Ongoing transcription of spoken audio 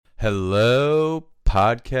Hello,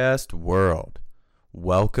 podcast world.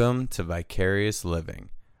 Welcome to Vicarious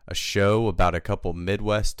Living, a show about a couple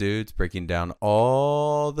Midwest dudes breaking down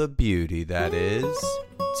all the beauty that is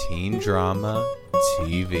teen drama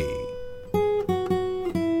TV.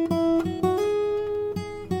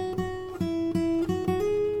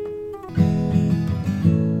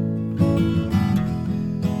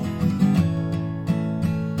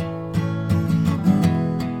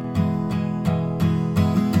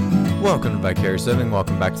 Welcome to Vicarious Living.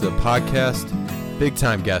 Welcome back to the podcast. Big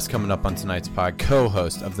time guest coming up on tonight's pod,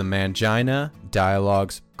 co-host of the Mangina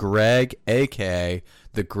Dialogues, Greg, aka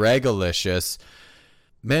the Gregalicious.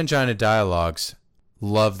 Mangina Dialogues,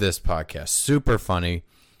 love this podcast. Super funny.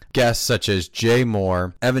 Guests such as Jay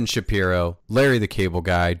Moore, Evan Shapiro, Larry the Cable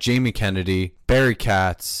Guy, Jamie Kennedy, Barry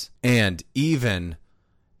Katz, and even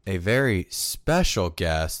a very special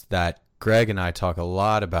guest that Greg and I talk a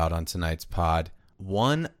lot about on tonight's pod.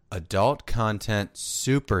 One adult content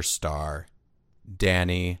superstar,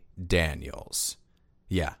 Danny Daniels.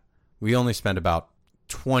 Yeah, we only spent about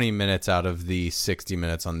 20 minutes out of the 60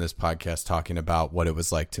 minutes on this podcast talking about what it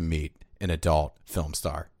was like to meet an adult film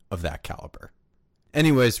star of that caliber.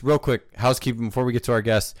 Anyways, real quick housekeeping before we get to our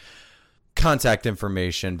guests. Contact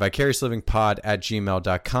information,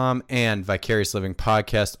 vicariouslyvingpod@gmail.com and Vicarious Living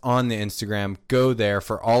Podcast on the Instagram. Go there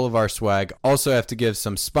for all of our swag. Also have to give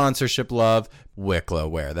some sponsorship love. Wicklow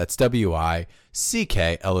Wear. That's WICKLOW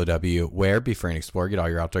Wear. Be free and explore. Get all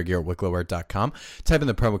your outdoor gear at wicklowwear.com. Type in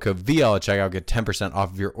the promo code VL at checkout. Get 10%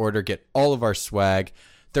 off of your order. Get all of our swag.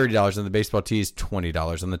 $30 on the baseball tees,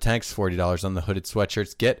 $20 on the tanks, $40 on the hooded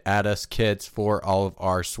sweatshirts. Get at us, kids, for all of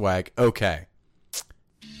our swag. Okay.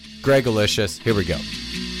 Gregalicious, here we go.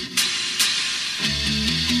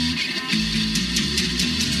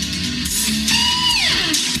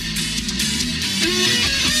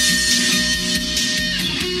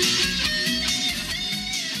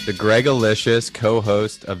 The Gregalicious,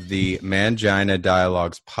 co-host of the Mangina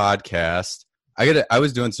Dialogues podcast. I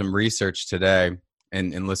was doing some research today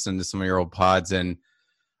and listening to some of your old pods, and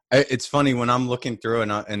it's funny when I'm looking through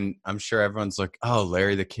and I'm sure everyone's like, oh,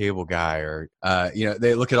 Larry the Cable Guy, or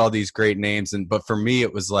they look at all these great names, but for me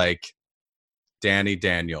it was like Danny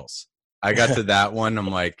Daniels. I got to that one, I'm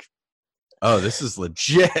like, oh, this is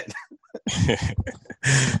legit.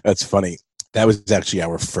 That's funny. That was actually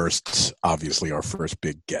our first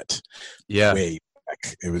big get. Yeah. Way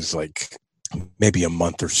back. It was like maybe a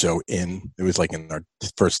month or so in. It was like in our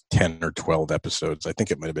first 10 or 12 episodes. I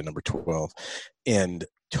think it might have been number 12. And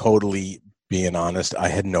totally being honest, I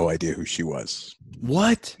had no idea who she was.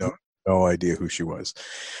 What? No idea who she was.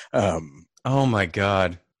 Oh my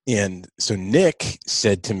God. And so Nick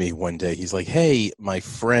said to me one day, he's like, hey, my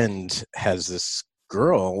friend has this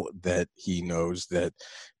girl that he knows that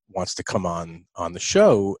wants to come on the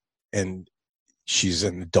show, and she's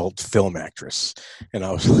an adult film actress. And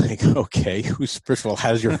I was like, okay, first of all,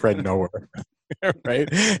 how does your friend know her? Right?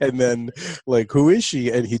 And then, like, who is she?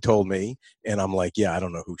 And he told me, and I'm like, yeah, I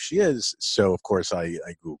don't know who she is. So of course I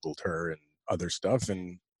Googled her and other stuff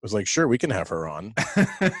and was like, sure, we can have her on.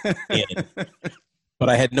 But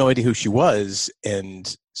I had no idea who she was.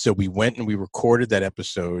 And so we went and we recorded that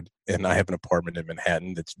episode, and I have an apartment in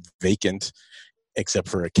Manhattan that's vacant except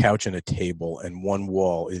for a couch and a table, and one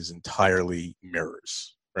wall is entirely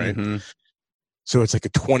mirrors, right? Mm-hmm. So it's like a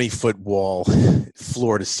 20-foot wall,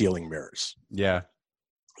 floor to ceiling mirrors. Yeah.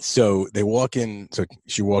 So they walk in, so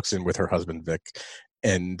she walks in with her husband, Vic,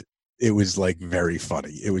 and it was like very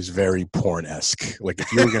funny. It was very porn-esque. Like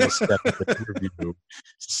if you were going to set up an interview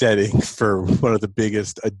setting for one of the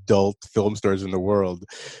biggest adult film stars in the world,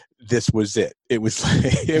 this was it. It was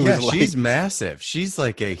like, she's massive. She's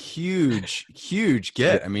like a huge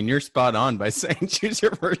get. I mean, you're spot on by saying she's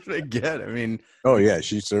your first big get. I mean, oh yeah,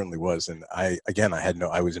 she certainly was. And I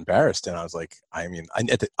was embarrassed, and I was like,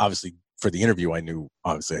 obviously for the interview, I knew,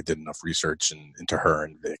 obviously I did enough research into her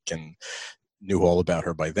and Vic and knew all about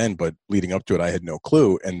her by then, but leading up to it, I had no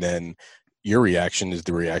clue. And then your reaction is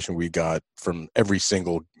the reaction we got from every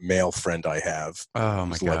single male friend I have. Oh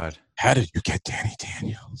my God. Like, how did you get Danny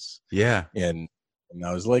Daniels? Yeah. And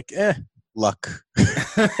I was like, luck.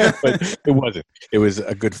 But it wasn't. It was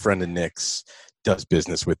a good friend of Nick's, does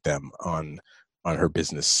business with them on her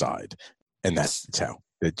business side. And that's how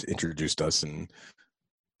it introduced us. And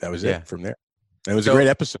that was it from there. And it was a great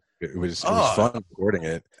episode. It was fun recording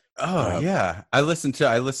it. Oh yeah. I listened to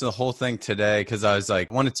the whole thing today because I was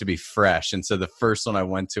like, want it to be fresh. And so the first one I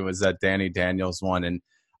went to was that Danny Daniels one. And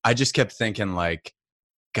I just kept thinking, like,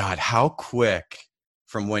 God, how quick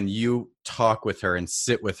from when you talk with her and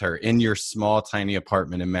sit with her in your small, tiny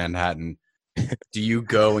apartment in Manhattan do you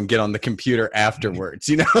go and get on the computer afterwards?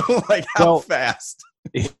 You know, like how Well, fast?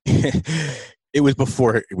 it was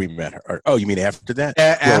before we met her. Oh, you mean after that?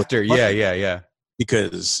 Well, After, yeah.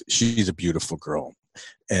 because she's a beautiful girl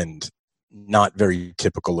and not very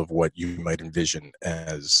typical of what you might envision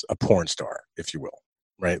as a porn star, if you will,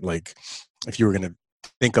 right? Like if you were going to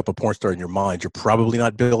think up a porn star in your mind, you're probably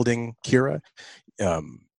not building Kira,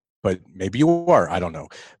 but maybe you are. I don't know.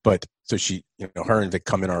 But so she, her and Vic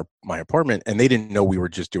come in my apartment, and they didn't know we were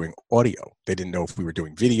just doing audio. They didn't know if we were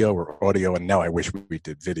doing video or audio, and now I wish we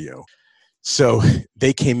did video. So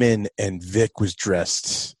they came in, and Vic was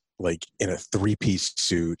dressed like in a 3-piece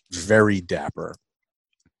suit, very dapper.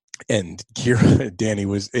 And Kira, Danny,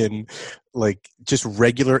 was in like just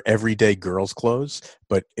regular everyday girls' clothes,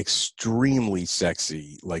 but extremely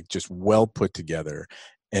sexy, like just well put together,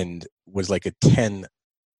 and was like a 10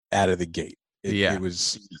 out of the gate. It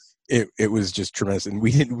was just tremendous. And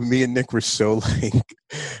me and Nick were so like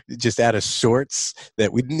just out of sorts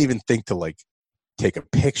that we didn't even think to like take a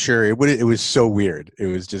picture. It was so weird. It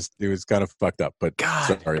was kind of fucked up, but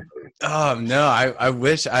God. sorry. Oh no, I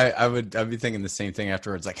wish I'd be thinking the same thing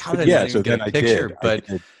afterwards. Like, how did I Yeah, not so even get then a picture?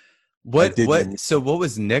 But so what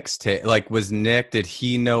was Nick's take? Like, did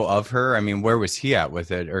he know of her? I mean, where was he at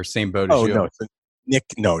with it, or same boat as you?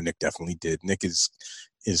 No, Nick definitely did. Nick is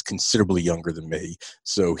considerably younger than me,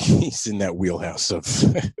 so he's in that wheelhouse of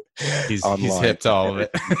he's hip to all of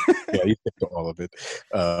it. Yeah, he's hip to all of it.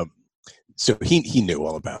 So he knew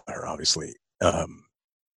all about her, obviously.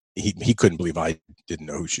 He couldn't believe I didn't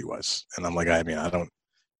know who she was, and I'm like, I mean, I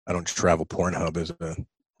don't travel Pornhub as a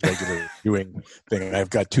regular viewing thing. I've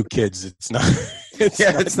got 2 kids. It's not.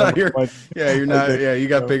 It's not your. Yeah, you're not. Yeah, you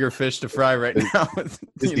got bigger fish to fry right now. With,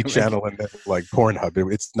 Disney Channel and like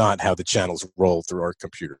Pornhub. It's not how the channels roll through our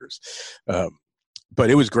computers. But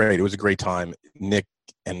it was great. It was a great time. Nick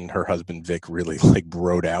and her husband Vic really like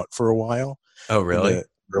broed out for a while. Oh, really? In the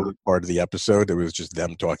early part of the episode, it was just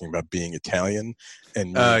them talking about being Italian,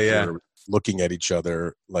 and were looking at each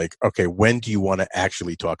other like, okay, when do you want to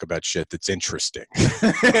actually talk about shit that's interesting?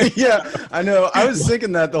 Yeah, I know. I was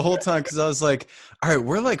thinking that the whole time because I was like, all right,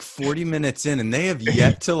 we're like 40 minutes in and they have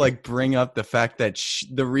yet to like bring up the fact that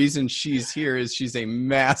the reason she's here is she's a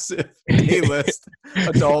massive A-list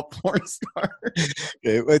adult porn star.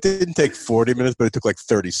 It didn't take 40 minutes, but it took like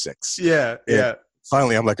 36. Yeah.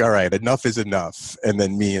 Finally, I'm like, all right, enough is enough. And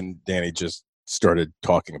then me and Danny just started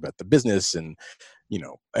talking about the business and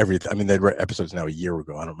everything. I mean, that episode's now a year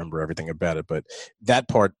ago. I don't remember everything about it, but that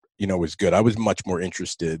part, was good. I was much more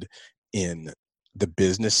interested in the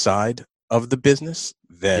business side of the business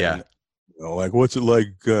than, like, what's it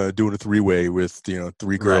like doing a 3-way with,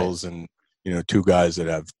 3 girls and, 2 guys that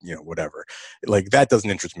have, whatever. Like, that doesn't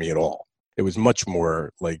interest me at all. It was much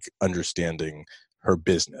more like understanding her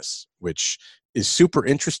business, which is super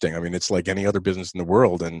interesting. I mean, it's like any other business in the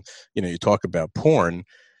world. And, you talk about porn.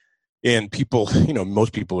 And people,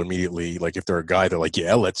 most people immediately, like if they're a guy, they're like,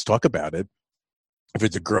 yeah, let's talk about it. If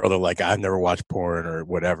it's a girl, they're like, I've never watched porn or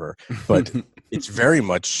whatever. But it's very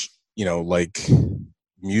much, like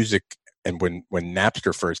music. And when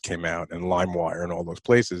Napster first came out and LimeWire and all those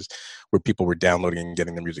places where people were downloading and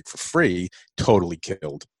getting their music for free, totally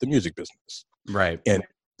killed the music business. Right. And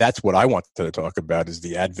that's what I wanted to talk about is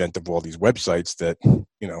the advent of all these websites that,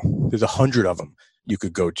 there's 100 of them you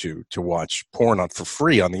could go to watch porn on for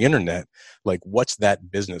free on the internet. Like, what's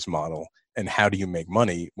that business model and how do you make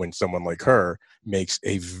money when someone like her makes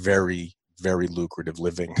a very, very lucrative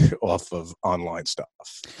living off of online stuff?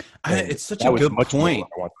 It's such a good point.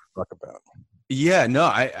 I want to talk about. Yeah, no,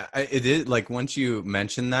 it is like once you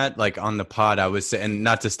mentioned that, like on the pod, I was, and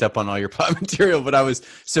not to step on all your pod material, but I was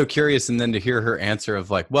so curious. And then to hear her answer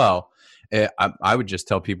of like, well, I would just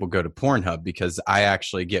tell people go to Pornhub because I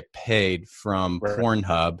actually get paid from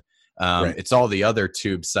Pornhub. It's all the other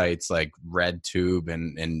tube sites like RedTube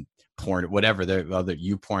and porn, whatever the other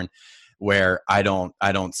YouPorn, where I don't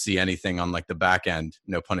see anything on like the back end,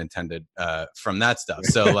 no pun intended, from that stuff.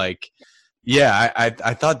 So like, yeah,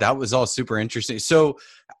 I thought that was all super interesting. So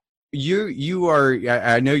you are,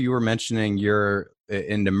 I know you were mentioning you're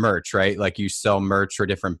into merch, right? Like you sell merch for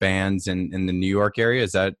different bands in the New York area.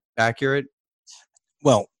 Is that accurate?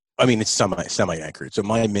 Well, I mean, it's semi accurate. So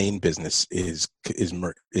my main business is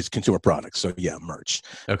consumer products. So yeah, merch.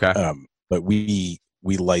 Okay. But we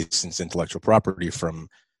license intellectual property from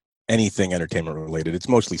anything entertainment related. It's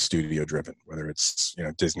mostly studio driven, whether it's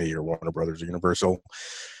Disney or Warner Brothers or Universal.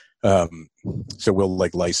 So we'll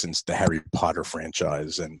like license the Harry Potter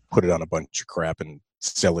franchise and put it on a bunch of crap and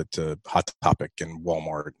sell it to Hot Topic and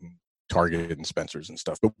Walmart and Target and Spencer's and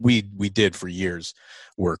stuff. But we did for years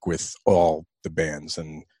work with all the bands,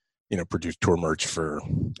 and produce tour merch for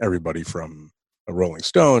everybody from the Rolling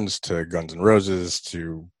Stones to Guns N' Roses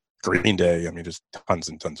to Green Day. I mean, just tons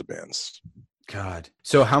and tons of bands. God.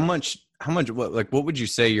 So how much, what would you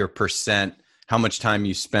say your percent, how much time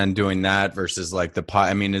you spend doing that versus like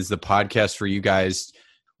I mean, is the podcast for you guys,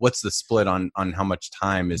 what's the split on how much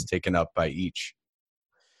time is taken up by each?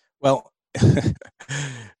 Well,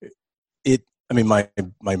 my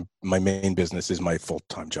main business is my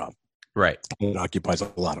full-time job. Right. It occupies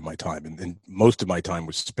a lot of my time, and most of my time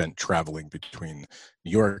was spent traveling between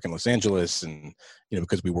New York and Los Angeles, and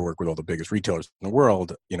because we work with all the biggest retailers in the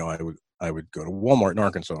world, I would go to Walmart in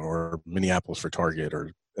Arkansas or Minneapolis for Target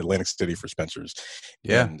or Atlantic City for Spencer's,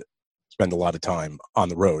 and spend a lot of time on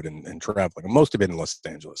the road and traveling. And most of it in Los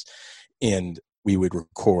Angeles, and we would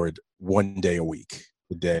record one day a week.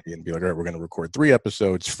 Day and be like, all right, we're going to record 3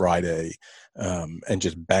 episodes Friday, and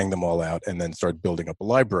just bang them all out, and then start building up a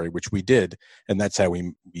library, which we did, and that's how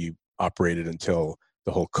we operated until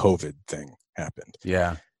the whole COVID thing happened.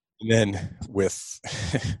 Yeah. And then with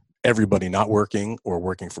everybody not working or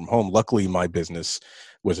working from home, luckily my business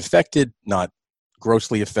was affected, not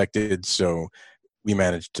grossly affected, so we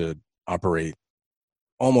managed to operate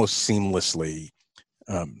almost seamlessly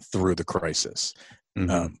through the crisis.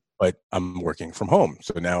 Mm-hmm. But I'm working from home.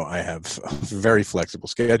 So now I have a very flexible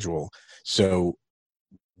schedule. So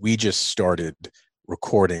we just started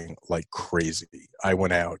recording like crazy. I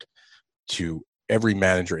went out to every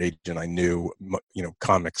manager agent I knew,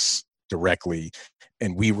 comics directly,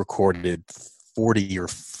 and we recorded 40 or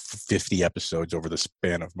 50 episodes over the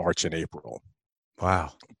span of March and April.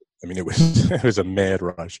 Wow. I mean, it was a mad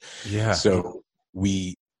rush. Yeah. So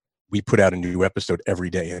we put out a new episode every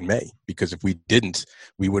day in May, because if we didn't,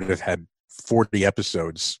 we would have had 40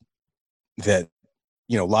 episodes that,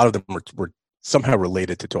 a lot of them were somehow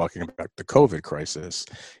related to talking about the COVID crisis.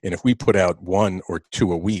 And if we put out 1 or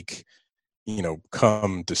 2 a week,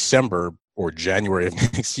 come December or January of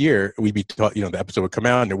next year, we'd be taught, the episode would come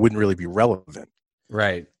out and it wouldn't really be relevant.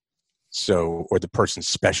 Right. So, or the person's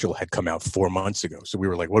special had come out 4 months ago. So we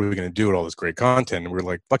were like, what are we going to do with all this great content? And we were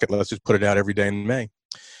like, fuck it, let's just put it out every day in May.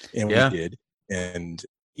 And we did. And,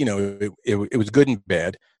 it was good and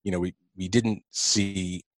bad. We didn't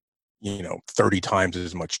see, 30 times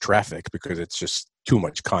as much traffic, because it's just too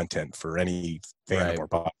much content for any fan of our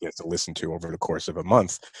podcast to listen to over the course of a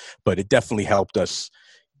month. But it definitely helped us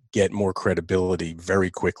get more credibility very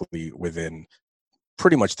quickly within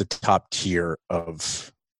pretty much the top tier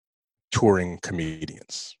of touring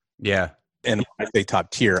comedians. Yeah. And when I say top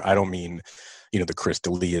tier, I don't mean, the Chris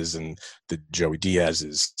D'Elias and the Joey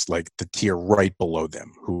Diaz's. It's like the tier right below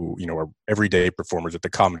them, who, are everyday performers at the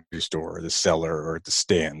Comedy Store or the Cellar or at the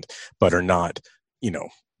Stand, but are not,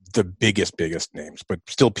 the biggest names, but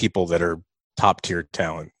still people that are top tier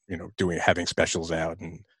talent, having specials out.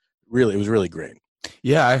 And really, it was really great.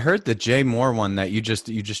 Yeah, I heard the Jay Moore one that you just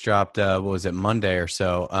dropped. What was it, Monday or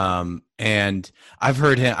so? And I've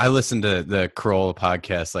heard him. I listen to the Corolla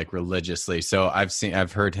podcast like religiously, so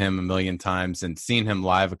I've heard him a million times and seen him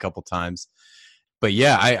live a couple times. But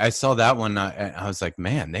yeah, I saw that one. I was like,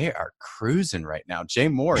 man, they are cruising right now. Jay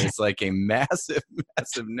Moore is like a massive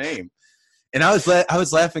name, and I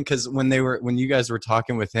was laughing because when you guys were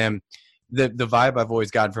talking with him, the vibe I've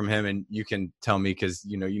always gotten from him, and you can tell me because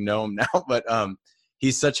you know him now, but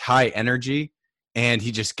he's such high energy, and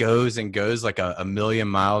he just goes like a million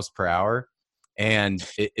miles per hour, and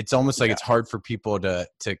it's almost like it's hard for people to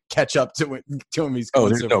catch up to him. He's going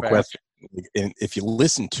there's so no fast. question. And if you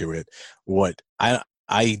listen to it, what I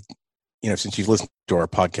since you've listened to our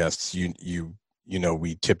podcasts,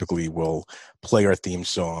 we typically will play our theme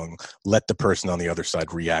song, let the person on the other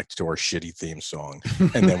side react to our shitty theme song,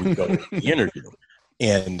 and then we go to the interview.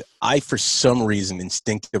 And I, for some reason,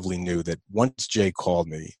 instinctively knew that once Jay called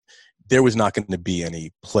me, there was not going to be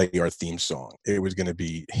any play our theme song. It was going to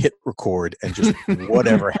be hit record and just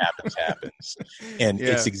whatever happens. And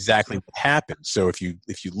it's exactly what happened. So if you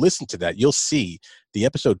listen to that, you'll see the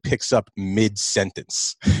episode picks up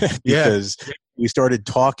mid-sentence because we started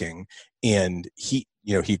talking, and he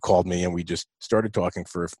called me, and we just started talking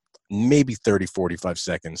for maybe 30, 45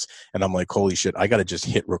 seconds. And I'm like, holy shit, I got to just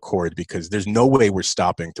hit record, because there's no way we're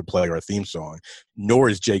stopping to play our theme song, nor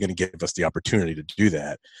is Jay going to give us the opportunity to do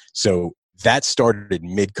that. So that started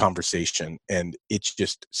mid-conversation, and it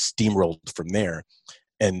just steamrolled from there.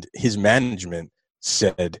 And his management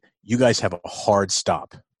said, you guys have a hard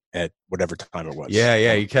stop at whatever time it was.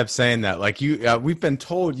 Yeah. You kept saying that. Like, we've been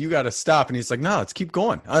told you got to stop. And he's like, no, let's keep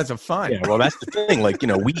going. Oh, that's fine. Yeah, well, that's the thing. Like,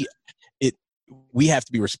 we have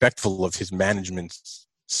to be respectful of his management's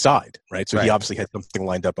side, right? So he Right. obviously had something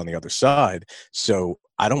lined up on the other side. So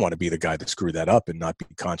I don't want to be the guy that screwed that up and not be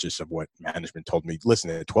conscious of what management told me. Listen,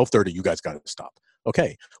 at 12:30, you guys got to stop.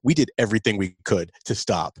 Okay, we did everything we could to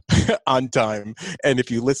stop on time, and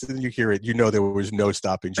if you listen and you hear it, you know there was no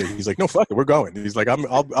stopping Jay. He's like, "No, fuck it, we're going." He's like,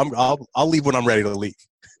 I'll leave when I'm ready to leave."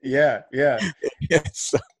 Yeah. Yeah.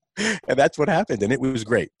 So, and that's what happened, and it was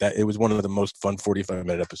great. That it was one of the most fun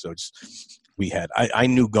 45-minute episodes we had. I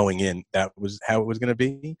knew going in that was how it was going to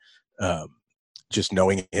be. Um, just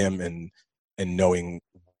knowing him and knowing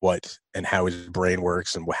what and how his brain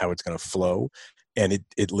works and how it's going to flow, and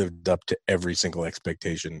it lived up to every single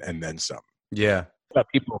expectation and then some. Yeah.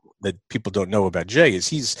 People don't know about Jay is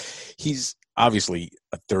he's obviously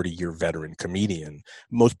a 30-year veteran comedian.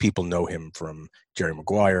 Most people know him from Jerry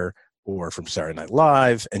Maguire or from Saturday Night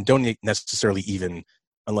Live, and don't necessarily even,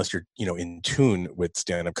 unless you're in tune with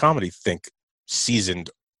stand-up comedy, think seasoned,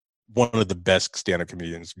 one of the best stand-up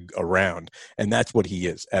comedians around. And that's what he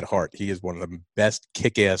is at heart. He is one of the best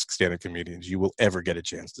kick-ass stand-up comedians you will ever get a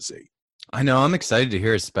chance to see. I know. I'm excited to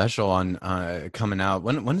hear his special on coming out.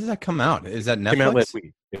 When does that come out? Is that Netflix? Came out last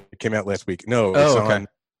week. It came out last week. No, it's okay. on.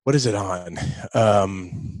 What is it on?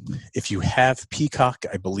 If you have Peacock,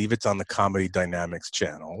 I believe it's on the Comedy Dynamics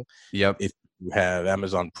channel. Yep. If you have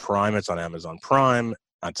Amazon Prime, it's on Amazon Prime.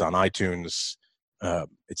 It's on iTunes.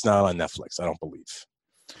 It's not on Netflix, I don't believe.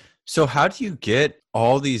 So how do you get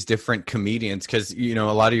all these different comedians? Because, a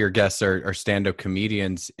lot of your guests are stand-up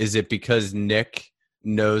comedians. Is it because Nick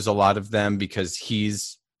knows a lot of them because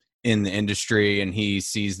he's in the industry and he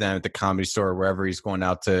sees them at the Comedy Store or wherever he's going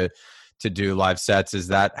out to do live sets? Is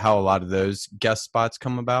that how a lot of those guest spots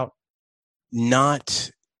come about? Not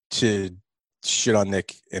to shit on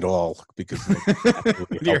Nick at all, because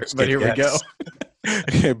Nick but here we go.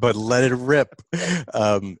 But let it rip.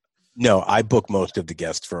 No, I book most of the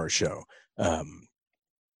guests for our show. By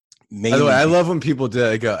the way, I love when people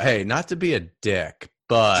go, "Hey, not to be a dick,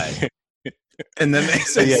 but," and then they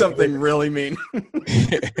say something really mean.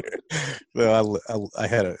 Well,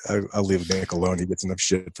 I'll leave Nick alone. He gets enough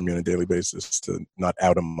shit from me on a daily basis to not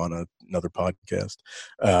out him on another podcast.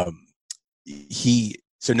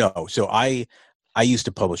 So I used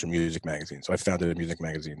to publish a music magazine. So I founded a music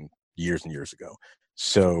magazine years and years ago.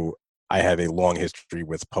 So I have a long history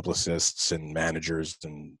with publicists and managers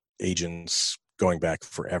and agents going back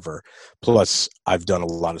forever. Plus, I've done a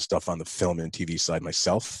lot of stuff on the film and TV side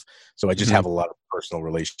myself. So I just have a lot of personal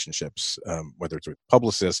relationships, whether it's with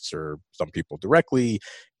publicists or some people directly.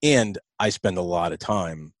 And I spend a lot of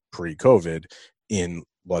time pre-COVID in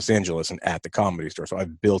Los Angeles and at the Comedy Store. So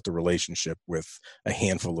I've built a relationship with a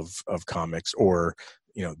handful of comics, or,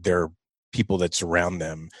 their people that surround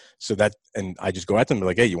them. So that, and I just go at them and be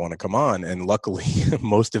like, "Hey, you want to come on?" And luckily,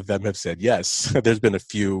 most of them have said yes. There's been a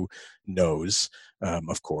few no's,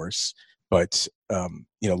 of course, but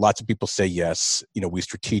lots of people say yes. We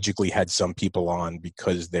strategically had some people on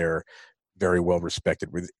because they're very well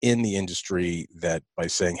respected within the industry, that by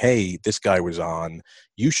saying, "Hey, this guy was on,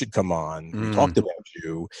 you should come on. We talked about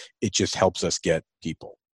you." It just helps us get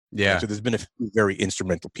people. Yeah. So there's been a few very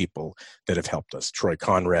instrumental people that have helped us. Troy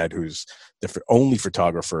Conrad, who's the only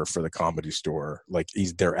photographer for the Comedy Store. Like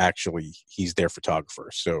he's their photographer.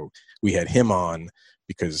 So we had him on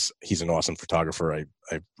because he's an awesome photographer.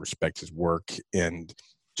 I respect his work. And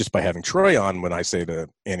just by having Troy on, when I say to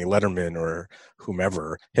Annie Letterman or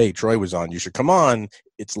whomever, "Hey, Troy was on, you should come on,"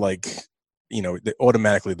 it's like,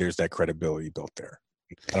 automatically there's that credibility built there.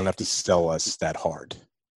 I don't have to sell us that hard.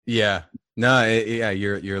 Yeah. No,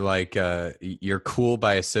 you're like you're cool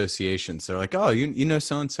by association. So like, "Oh, you know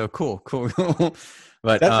so and so, cool."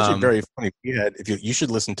 But that's actually very funny. We had, you should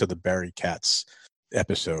listen to the Barry Katz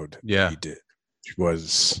episode we did, which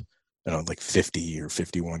was like 50 or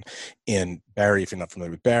 51. And Barry, if you're not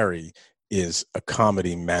familiar with Barry, is a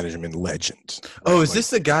comedy management legend. Right? Oh, is this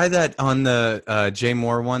the guy that on the Jay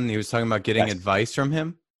Moore one, he was talking about getting advice from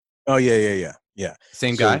him? Oh yeah.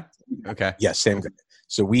 Same guy. Okay. Yeah, same guy.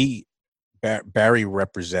 So Barry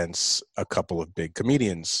represents a couple of big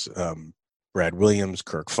comedians, Brad Williams,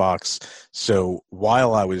 Kirk Fox. So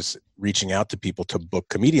while I was reaching out to people to book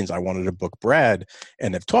comedians, I wanted to book Brad,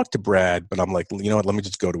 and I've talked to Brad, but I'm like, you know what, let me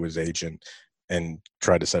just go to his agent and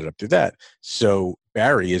try to set it up through that. So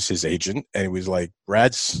Barry is his agent, and he was like,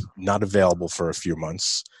 "Brad's not available for a few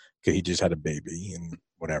months because he just had a baby and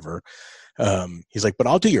whatever." He's like, "But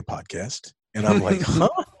I'll do your podcast." And I'm like, "Huh?"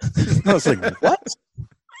 I was like, "What?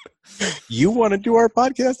 You want to do our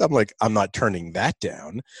podcast?" I'm like, "I'm not turning that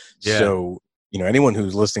down." Yeah. So, anyone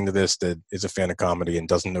who's listening to this that is a fan of comedy and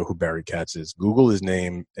doesn't know who Barry Katz is, Google his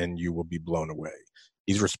name and you will be blown away.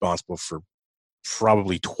 He's responsible for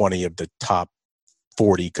probably 20 of the top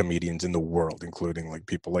 40 comedians in the world, including like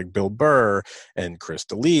people like Bill Burr and Chris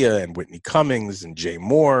D'Elia and Whitney Cummings and Jay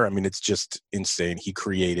Moore. I mean, it's just insane. He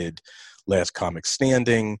created Last Comic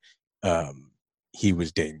Standing. He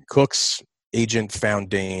was Dane Cook's agent, found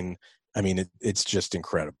Dane. I mean, it's just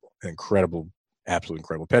incredible, absolutely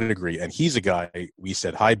incredible pedigree. And he's a guy, we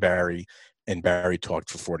said, hi, Barry, and Barry talked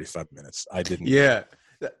for 45 minutes. I didn't. Yeah.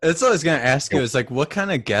 That's what I was going to ask you is like, what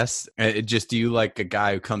kind of guests, just do you like a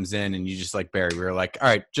guy who comes in and you just like Barry, we were like, all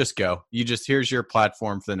right, just go. You just, here's your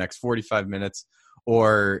platform for the next 45 minutes.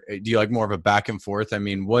 Or do you like more of a back and forth? I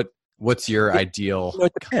mean, what's your ideal?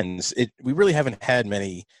 It depends. We really haven't had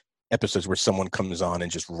many episodes where someone comes on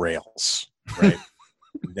and just rails, right?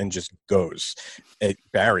 And then just goes.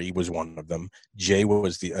 Barry was one of them. Jay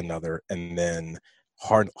was another. And then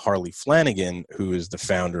Harley Flanagan, who is the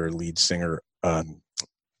founder, lead singer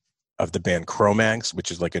of the band Cro-Mags, which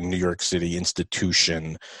is like a New York City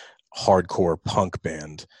institution hardcore punk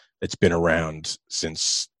band that's been around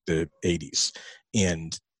since the 80s.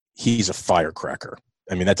 And he's a firecracker.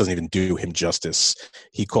 I mean, that doesn't even do him justice.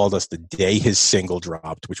 He called us the day his single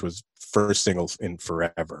dropped, which was first single in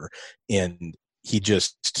forever. And he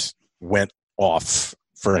just went off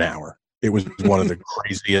for an hour. It was one of the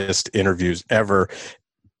craziest interviews ever.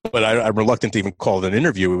 But I'm reluctant to even call it an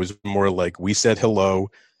interview. It was more like we said hello,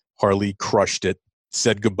 Harley crushed it,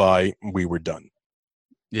 said goodbye, and we were done.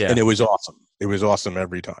 Yeah. And it was awesome. It was awesome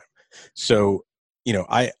every time. So,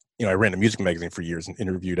 I ran a music magazine for years and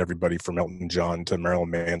interviewed everybody from Elton John to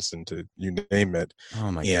Marilyn Manson to you name it.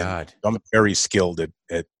 Oh my God. I'm very skilled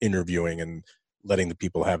at interviewing and letting the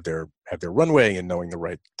people have their runway and knowing the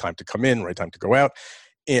right time to come in, right time to go out.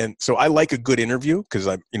 And so I like a good interview because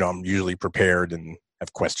I'm usually prepared and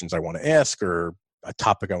have questions I want to ask or a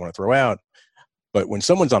topic I want to throw out. But when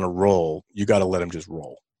someone's on a roll, you got to let them just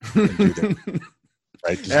roll. And do their,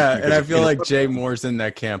 right? Yeah, and I feel like Jay Moore's in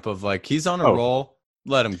that camp of like, he's on a roll,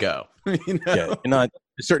 let him go. Yeah, you're not.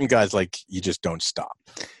 Certain guys, like, you just don't stop.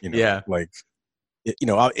 Yeah. Like,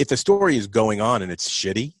 if the story is going on and it's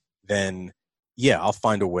shitty, then yeah, I'll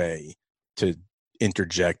find a way to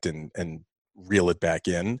interject and reel it back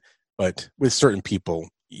in. But with certain people,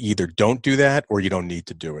 you either don't do that or you don't need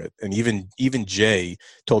to do it. And even Jay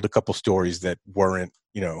told a couple stories that weren't,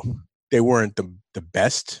 they weren't the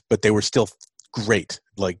best, but they were still great.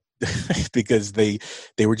 Like, because they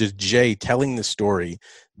were just Jay telling the story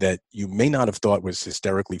that you may not have thought was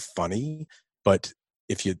hysterically funny, but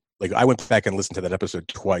if you like, I went back and listened to that episode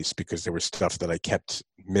twice because there was stuff that I kept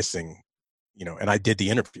missing, and I did the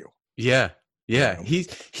interview. Yeah. Yeah.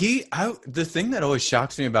 The thing that always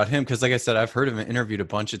shocks me about him, because like I said, I've heard him interviewed a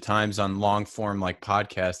bunch of times on long form, like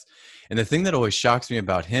podcasts. And the thing that always shocks me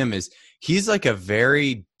about him is he's like a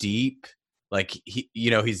very deep, like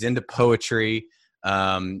he's into poetry.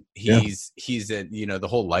 He's the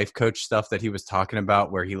whole life coach stuff that he was talking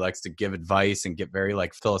about, where he likes to give advice and get very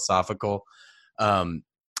like philosophical.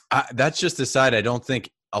 That's just a side I don't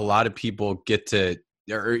think a lot of people get to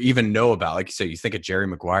or even know about. Like you say, you think of Jerry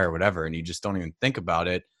Maguire or whatever, and you just don't even think about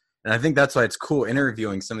it. And I think that's why it's cool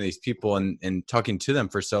interviewing some of these people and talking to them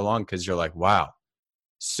for so long, because you're like, wow,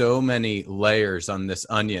 so many layers on this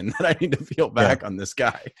onion that I need to peel back on this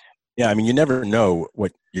guy. Yeah, I mean, you never know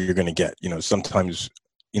what you're going to get. Sometimes,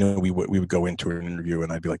 we would go into an interview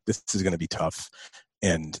and I'd be like, this is going to be tough.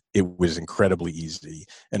 And it was incredibly easy.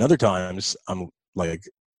 And other times I'm like,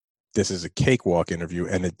 this is a cakewalk interview,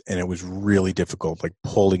 and it was really difficult, like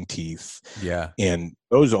pulling teeth. Yeah. And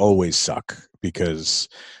those always suck because,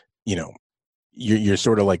 you're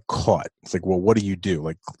sort of like caught. It's like, well, what do you do?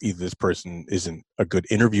 Like, either this person isn't a good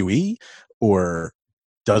interviewee or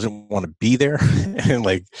doesn't want to be there. And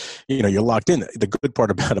like, you're locked in. The good part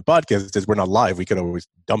about a podcast is we're not live. We can always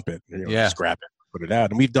dump it, scrap it, put it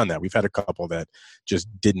out. And we've done that. We've had a couple that just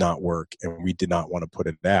did not work and we did not want to put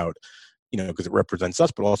it out, because it represents us,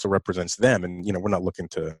 but also represents them. And, we're not looking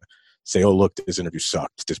to say, oh, look, this interview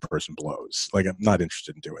sucked, this person blows. Like, I'm not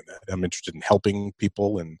interested in doing that. I'm interested in helping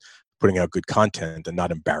people and putting out good content and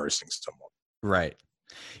not embarrassing someone. Right.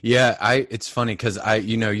 Yeah. It's funny because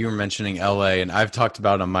you were mentioning LA, and I've talked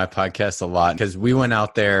about it on my podcast a lot, because we went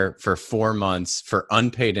out there for 4 months for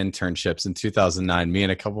unpaid internships in 2009. Me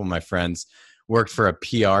and a couple of my friends worked for a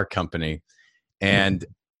PR company, and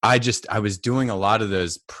I was doing a lot of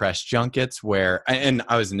those press junkets and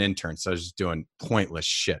I was an intern, so I was just doing pointless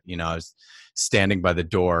shit. I was standing by the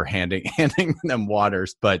door, handing them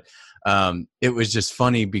waters. But it was just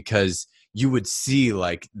funny because you would see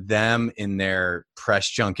like them in their press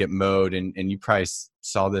junket mode. And you probably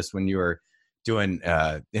saw this when you were doing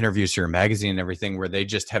interviews for your magazine and everything, where they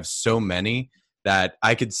just have so many that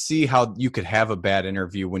I could see how you could have a bad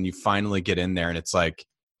interview when you finally get in there and it's like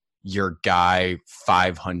your guy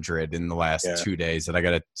 500 in the last Yeah. 2 days that I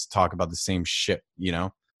got to talk about the same shit, you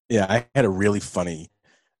know? Yeah, I had a really funny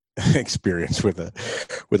experience with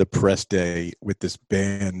a press day with this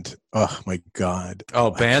band. Oh my God.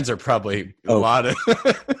 Oh, bands are probably a Oh, lot of.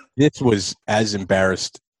 this was as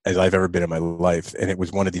embarrassed as I've ever been in my life, and it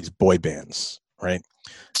was one of these boy bands, right?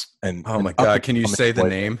 And Oh an my up God. and Can you coming say the boy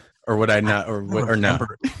band. name or would I not, I don't or no?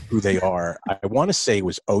 remember who they are. I want to say it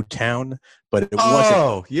was O-Town, but it wasn't.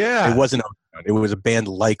 Oh, It yeah. wasn't O-Town. It was a band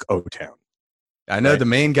like O-Town, I know right? the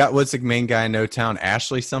main guy. What's the main guy in No Town?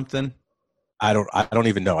 Ashley something? I don't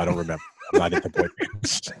even know. I don't remember. I'm not into boy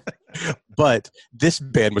bands. But this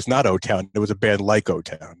band was not O-Town. It was a band like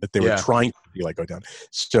O-Town that they were Yeah. trying to be like O-Town.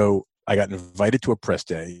 So I got invited to a press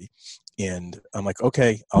day, and I'm like,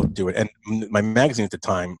 okay, I'll do it. And my magazine at the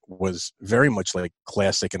time was very much like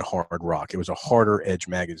classic and hard rock. It was a harder edge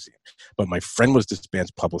magazine. But my friend was this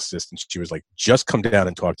band's publicist, and she was like, just come down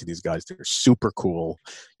and talk to these guys. They're super cool.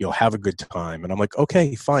 You'll have a good time. And I'm like,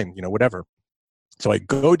 okay, fine, whatever. So I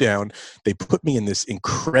go down, they put me in this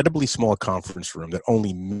incredibly small conference room that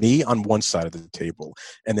only me on one side of the table,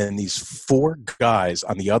 and then these four guys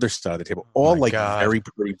on the other side of the table, Oh all my like God. very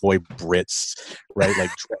pretty boy Brits, right?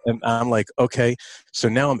 Like, and I'm like, okay. So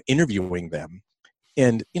now I'm interviewing them,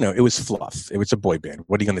 and it was fluff. It was a boy band.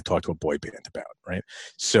 What are you going to talk to a boy band about, right?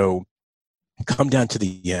 So come down to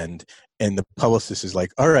the end, and the publicist is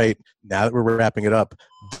like, all right, now that we're wrapping it up,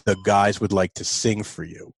 the guys would like to sing for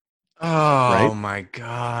you. Oh Right? my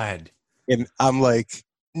God. And I'm like,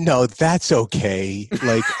 no, that's okay.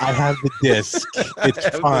 Like, I have the disc. I It's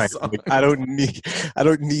have fine. this song. Like, I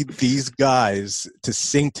don't need these guys to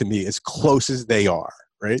sing to me as close as they are,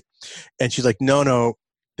 right? And she's like, no,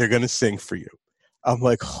 they're gonna sing for you. I'm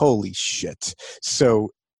like, holy shit. So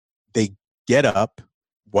they get up,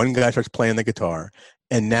 one guy starts playing the guitar,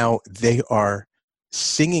 and now they are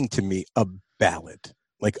singing to me a ballad,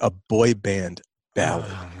 like a boy band ballad.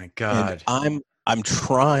 Oh my And God. I'm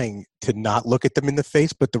trying to not look at them in the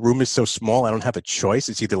face, but the room is so small, I don't have a choice.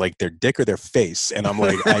 It's either like their dick or their face, and I'm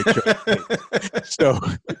like, I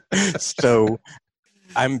just so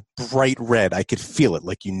I'm bright red. I could feel it,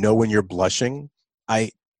 like when you're blushing.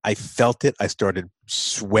 I felt it. I started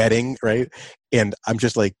sweating, right, and I'm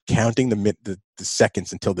just like counting the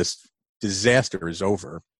seconds until this disaster is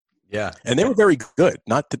over. Yeah. And they were very good.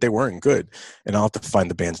 Not that they weren't good. And I'll have to find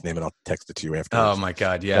the band's name and I'll text it to you Oh afterwards. my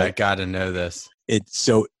God. Yeah. But I got to know this.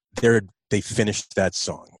 so they finished that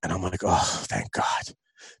song, and I'm like, oh, thank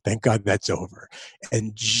God that's over.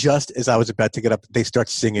 And just as I was about to get up, they start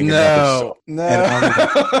singing another song, No. and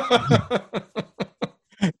I'm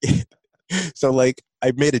like, so like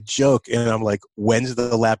I made a joke, and I'm like, when's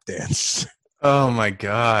the lap dance? Oh my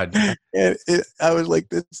God. And I was like,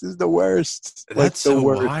 this is the worst. Like, That's the so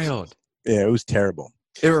worst. wild. Yeah, it was terrible.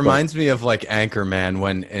 It reminds me of like Anchorman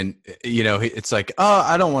when, and it's like, oh,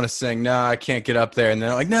 I don't want to sing. No, I can't get up there. And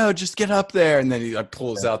they're like, no, just get up there. And then he like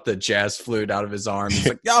pulls out the jazz flute out of his arm. He's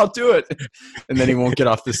like, yeah, I'll do it. And then he won't get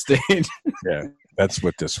off the stage. Yeah, that's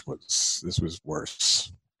what this was. This was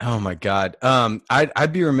worse. Oh my God.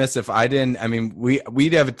 I'd be remiss if I didn't. I mean,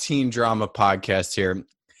 we'd have a teen drama podcast here.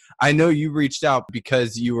 I know you reached out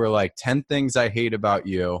because you were like 10 things I hate about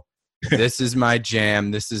you. This is my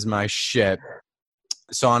jam. This is my shit.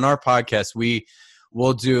 So on our podcast,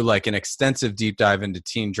 we'll do like an extensive deep dive into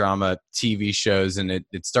teen drama TV shows. And it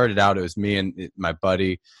started out, it was me and my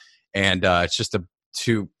buddy. And it's just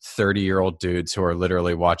two 30-year-old dudes who are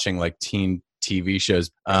literally watching like teen TV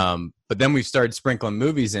shows. But then we started sprinkling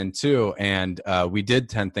movies in too. And we did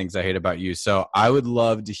 10 Things I Hate About You. So I would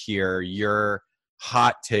love to hear your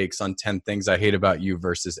hot takes on 10 Things I Hate About You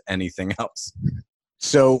versus anything else.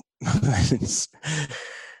 So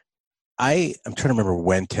I'm trying to remember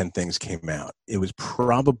when 10 Things came out. It was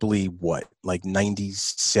probably what, like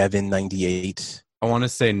 97, 98? I want to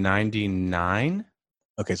say 99.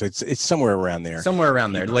 Okay, so it's somewhere around there. Somewhere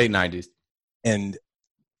around there, late 90s. And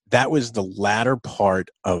that was the latter part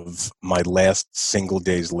of my last single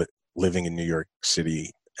days living in New York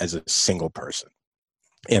City as a single person.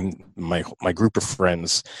 And my group of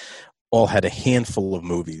friends all had a handful of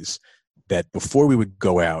movies that before we would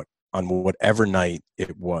go out on whatever night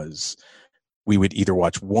it was, we would either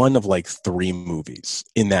watch one of like 3 movies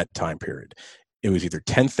in that time period. It was either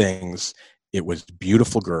 10 Things, it was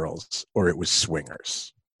Beautiful Girls, or it was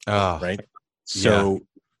Swingers. Oh, right? So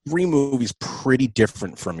 3 movies pretty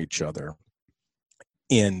different from each other.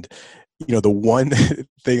 And, the one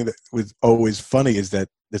thing that was always funny is that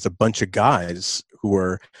there's a bunch of guys who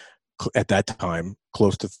were at that time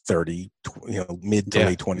close to 30, mid to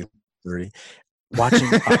late 20s, 30.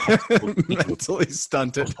 watching a high school mentally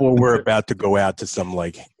stunted before we're about to go out to some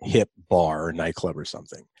like hip bar or nightclub or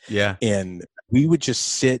something. Yeah. And we would just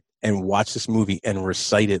sit and watch this movie and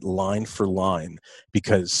recite it line for line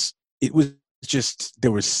because it was just,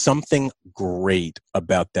 there was something great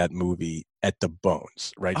about that movie at the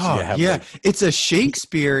bones, right? So you Oh have yeah, like, it's a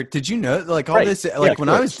Shakespeare. Did you know like all right. this? Yeah, Like of when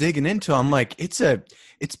I was course. digging into, I'm like, it's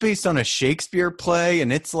based on a Shakespeare play,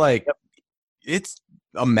 and it's like Yep. it's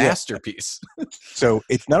a Yeah. masterpiece. So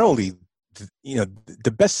it's not only,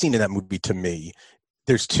 the best scene in that movie to me,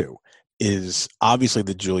 there's two, is obviously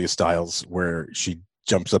the Julia Stiles where she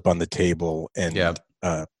jumps up on the table and Yeah.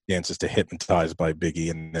 dances to Hypnotized by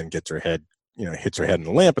Biggie and then gets her head, hits her head in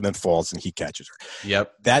the lamp and then falls and he catches her.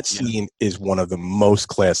 Yep. That scene is one of the most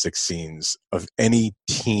classic scenes of any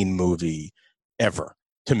teen movie ever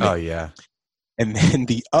to me. Oh yeah. And then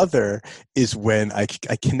the other is when I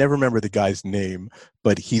can never remember the guy's name,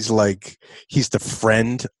 but he's the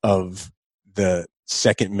friend of the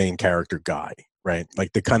second main character guy, right?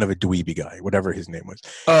 Like the kind of a dweeby guy, whatever his name was.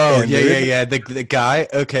 Oh And yeah. The guy.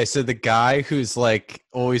 Okay, so the guy who's like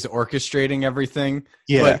always orchestrating everything,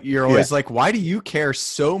 but you're yeah, always like, why do you care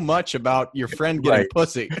so much about your friend getting right,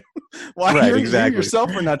 pussy? Why right, you exactly. yourself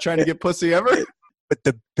are not trying to get pussy ever? But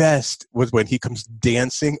the best was when he comes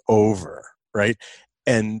dancing over, right?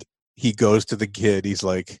 And he goes to the kid. He's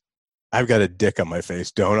like, I've got a dick on my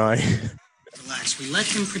face, don't I? Relax. We let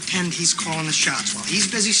him pretend he's calling the shots. While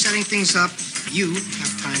he's busy setting things up, you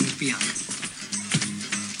have time to be on it.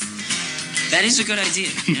 That is a good idea.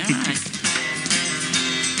 Yeah, all right.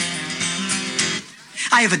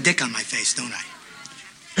 I have a dick on my face, don't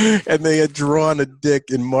I? And they had drawn a dick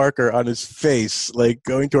in marker on his face, like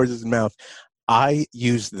going towards his mouth. I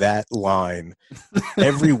use that line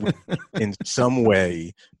every week in some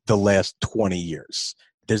way the last 20 years.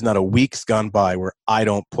 There's not a week's gone by where I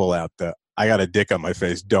don't pull out the I got a dick on my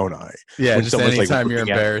face, don't I? Yeah, When just someone's anytime like you're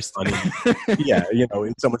embarrassed. Yeah,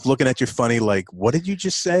 someone's looking at you funny, like, what did you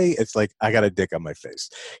just say? It's like, I got a dick on my face.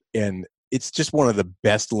 And it's just one of the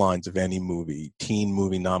best lines of any movie, teen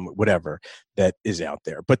movie, whatever, that is out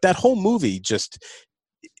there. But that whole movie just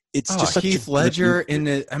such Heath a Ledger in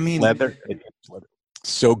it. I mean, leather,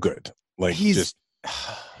 so good. Like he's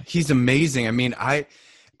amazing. I mean,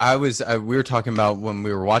 we were talking about when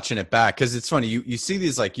we were watching it back, because it's funny, you see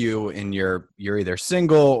these like you in you're either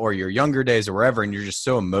single or your younger days or wherever, and you're just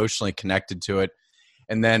so emotionally connected to it.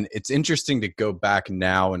 And then it's interesting to go back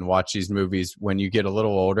now and watch these movies when you get a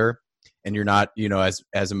little older and you're not,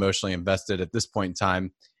 as emotionally invested at this point in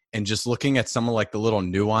time, and just looking at some of like the little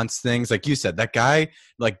nuanced things, like you said, that guy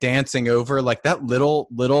like dancing over, like that little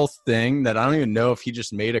thing that I don't even know if he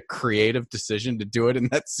just made a creative decision to do it in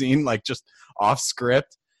that scene, like just off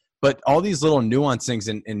script. But all these little nuanced things,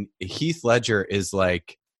 and Heath Ledger is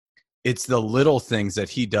like, it's the little things that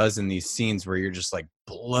he does in these scenes where you're just like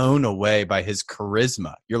blown away by his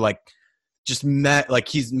charisma. You're like, just like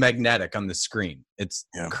he's magnetic on the screen. It's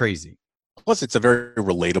crazy. Plus, it's a very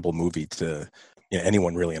relatable movie to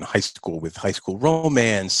anyone really in high school, with high school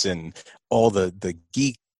romance and all the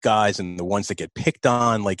geek guys and the ones that get picked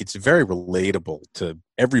on. Like, it's very relatable to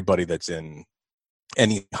everybody that's in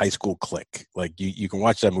any high school clique. Like you can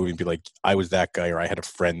watch that movie and be like, I was that guy, or I had a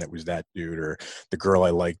friend that was that dude, or the girl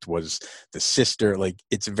I liked was the sister. Like,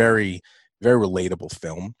 it's a very, very relatable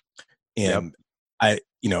film. And I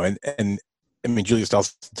mean, Julia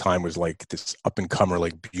Stiles at the time was like this up and comer,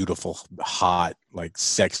 like beautiful, hot, like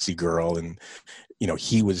sexy girl. And,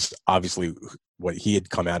 he was obviously what he had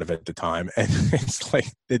come out of at the time. And it's like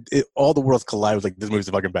all the worlds collide. Was like, this movie's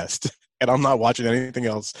the fucking best. And I'm not watching anything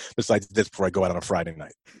else besides this before I go out on a Friday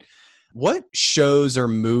night. What shows or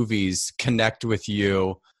movies connect with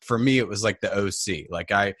you? For me, it was like the OC.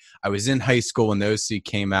 Like I was in high school when the OC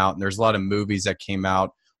came out, and there's a lot of movies that came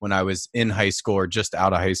out when I was in high school or just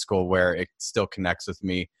out of high school where it still connects with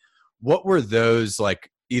me. What were those,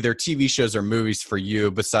 like, either TV shows or movies for you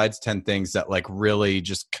besides 10 Things that like really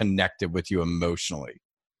just connected with you emotionally?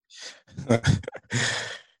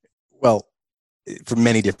 Well, for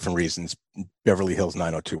many different reasons, Beverly Hills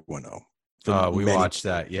 90210. We watched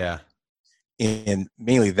that, yeah. And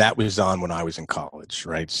mainly that was on when I was in college,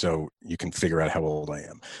 right? So you can figure out how old I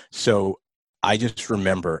am. So I just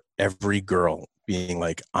remember every girl being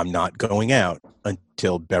like, I'm not going out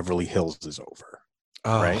until Beverly Hills is over,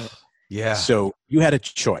 right? Yeah. So you had a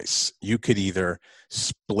choice. You could either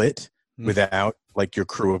split without like your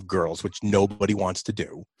crew of girls, which nobody wants to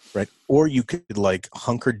do, right? Or you could like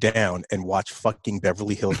hunker down and watch fucking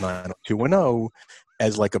Beverly Hills 90210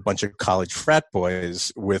 as like a bunch of college frat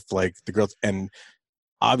boys with like the girls. And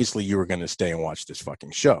obviously you were going to stay and watch this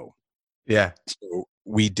fucking show. Yeah. So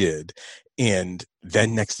we did. And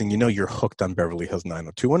then next thing you know, you're hooked on Beverly Hills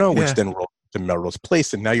 90210, which then rolled to Melrose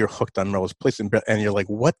Place. And now you're hooked on Melrose Place. And you're like,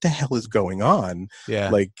 what the hell is going on? Yeah.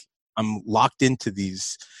 Like, I'm locked into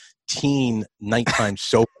these teen nighttime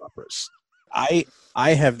soap operas. I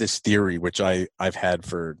have this theory, which I've had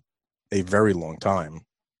for a very long time,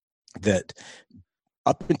 that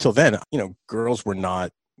up until then, girls were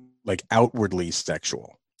not like outwardly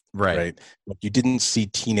sexual. Right. Like, you didn't see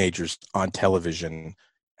teenagers on television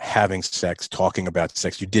having sex, talking about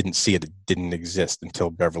sex. You didn't see it. It didn't exist until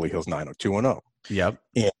Beverly Hills 90210. Yep.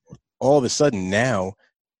 And all of a sudden now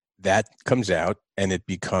that comes out and it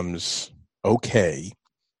becomes okay.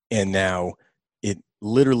 And now it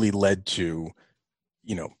literally led to,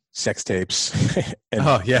 sex tapes. And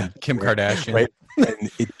Kim Kardashian. Right.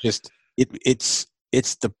 And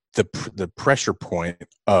it's the pressure point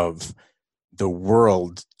of the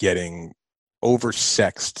world getting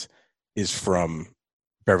oversexed is from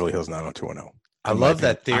Beverly Hills 90210. I love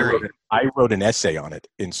that theory. I wrote an essay on it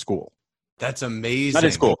in school. That's amazing. Not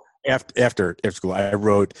in school. After school, I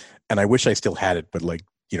wrote, and I wish I still had it, but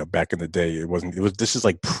back in the day, it wasn't. This is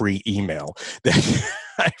like pre-email.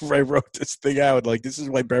 I wrote this thing out. Like, this is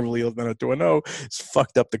why Beverly Hills 90210 is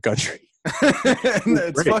fucked up the country.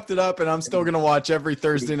 It's fucked it up, and I'm still gonna watch every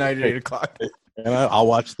Thursday night at 8:00. And I'll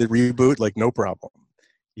watch the reboot, like, no problem.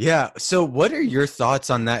 Yeah. So what are your thoughts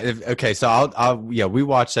on that? So we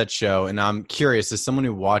watched that show, and I'm curious, as someone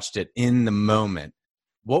who watched it in the moment,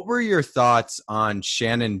 what were your thoughts on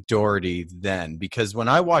Shannon Doherty then? Because when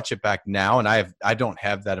I watch it back now, and I don't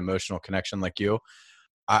have that emotional connection like you,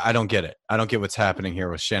 I don't get it. I don't get what's happening here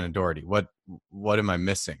with Shannon Doherty. What am I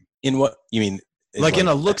missing? In what you mean? Like in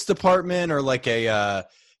a looks department, or like a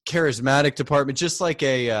charismatic department, just like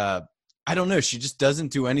I don't know. She just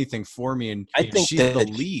doesn't do anything for me, and I think she's the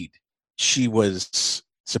lead. She was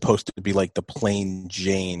supposed to be like the plain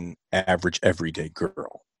Jane, average, everyday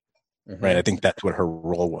girl, right? I think that's what her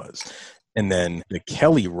role was. And then the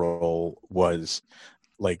Kelly role was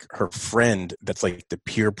like her friend that's like the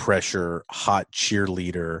peer pressure, hot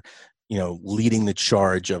cheerleader, leading the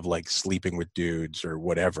charge of like sleeping with dudes or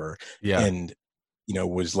whatever. Yeah. And,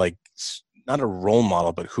 was like not a role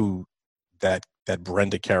model, but who that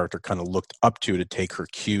Brenda character kind of looked up to take her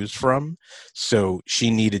cues from. So she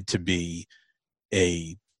needed to be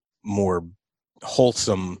a more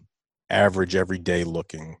wholesome, average, everyday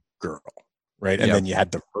looking girl, right? And then you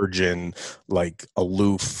had the virgin, like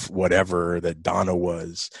aloof, whatever that Donna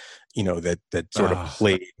was, that sort of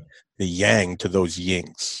played the yang to those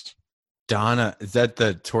yings. Donna, is that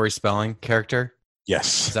the Tori Spelling character?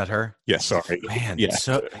 Yes. Is that her? Yes, sorry. Man, yeah.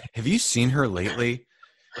 So have you seen her lately?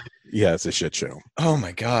 Yeah, it's a shit show. Oh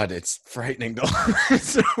my God, it's frightening to look.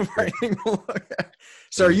 It's so frightening to look at.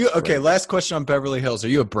 So are you okay? Last question on Beverly Hills. Are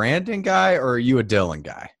you a Brandon guy or are you a Dylan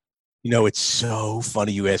guy? It's so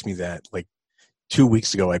funny you asked me that. Like 2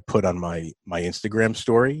 weeks ago, I put on my Instagram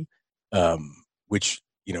story, which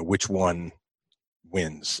one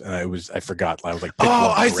wins, and I forgot. I was like,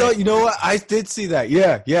 I saw. You know what? I did see that.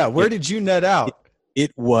 Yeah. Where did you net out?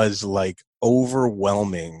 It was like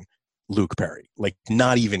overwhelming. Luke Perry, like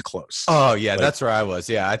not even close. Oh yeah, that's where I was.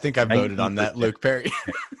 Yeah, I think I voted on that Luke Perry.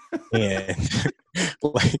 And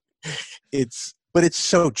like it's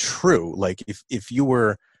so true. Like if you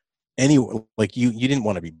were anyone, like you didn't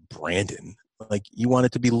want to be Brandon, like you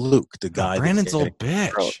wanted to be Luke, the guy. Brandon's old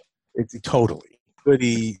bitch. It's totally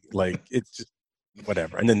goody. Like it's just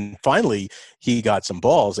whatever. And then finally he got some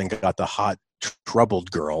balls and got the hot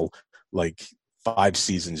troubled girl, like 5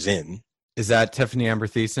 seasons in. Is that Tiffany Amber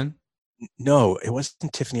Thiessen? No, it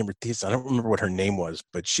wasn't Tiffany Amber Thiessen. I don't remember what her name was,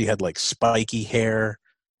 but she had like spiky hair.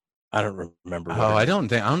 I don't remember. I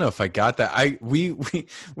don't know if I got that. We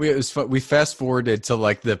fast forwarded to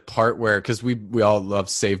like the part where, because we all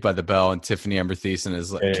love Saved by the Bell, and Tiffany Amber Thiessen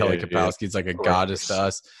is like Kelly Kapowski's like a goddess to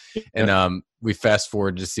us, and we fast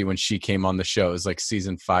forward to see when she came on the show. It was like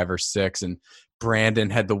season 5 or 6, and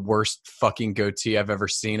Brandon had the worst fucking goatee I've ever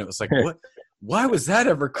seen. It was like, what? Why was that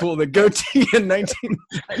ever cool? The goatee in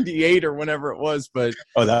 1998 or whenever it was, but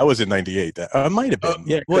that was in 98. That might have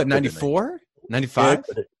been. What, 94, 95?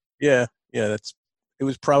 Yeah. It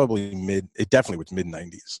was probably it definitely was mid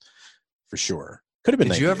 90s for sure. Could have been.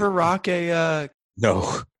 Did you ever rock a?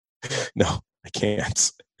 No, I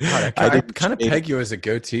can't. God, I kind of peg you as a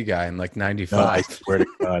goatee guy in like 95. No, I swear to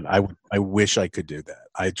God, I wish I could do that.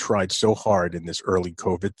 I tried so hard in this early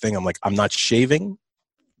COVID thing. I'm like, I'm not shaving.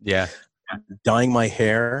 Yeah. Dyeing my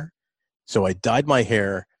hair. So I dyed my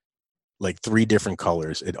hair like 3 different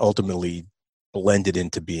colors. It ultimately blended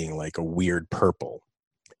into being like a weird purple.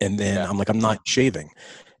 And then I'm like, I'm not shaving.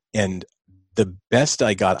 And the best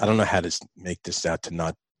I got, I don't know how to make this out to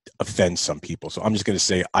not offend some people. So I'm just going to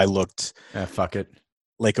say I looked Fuck it.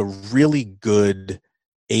 like a really good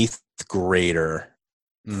 8th grader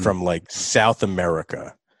from like South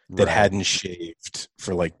America that hadn't shaved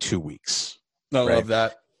for like 2 weeks. I love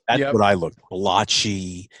that. That's what I looked,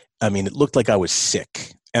 blotchy. I mean, it looked like I was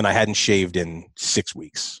sick and I hadn't shaved in 6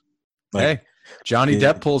 weeks. Like, hey, Johnny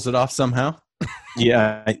Depp pulls it off somehow.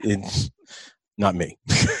 Yeah, it's not me.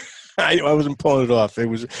 I wasn't pulling it off. It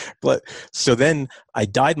was, but so then I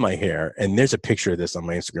dyed my hair, and there's a picture of this on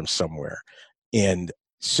my Instagram somewhere. And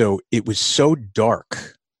so it was so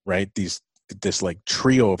dark, right? This like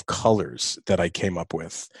trio of colors that I came up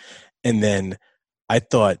with. And then I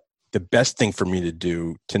thought the best thing for me to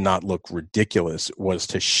do to not look ridiculous was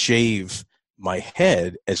to shave my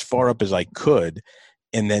head as far up as I could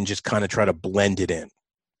and then just kind of try to blend it in.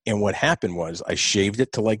 And what happened was I shaved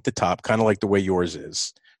it to like the top, kind of like the way yours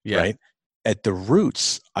is, right? At the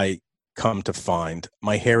roots, I come to find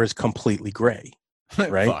my hair is completely gray,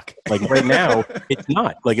 right? Fuck. Like right now, it's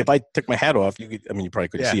not. Like if I took my hat off, you probably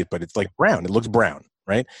couldn't see it, but it's like brown. It looks brown,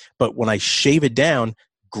 right? But when I shave it down,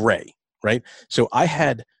 gray, right? So I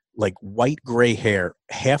had like white gray hair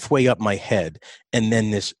halfway up my head, and then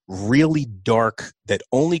this really dark that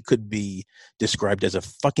only could be described as a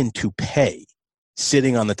fucking toupee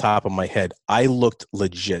sitting on the top of my head. I looked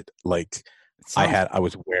legit like I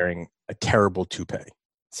was wearing a terrible toupee.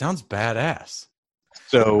 Sounds badass.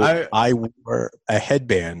 So I wore a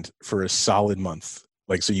headband for a solid month.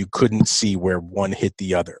 Like, so you couldn't see where one hit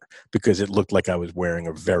the other because it looked like I was wearing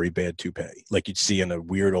a very bad toupee, like you'd see in a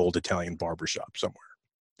weird old Italian barbershop somewhere.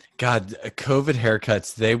 God, COVID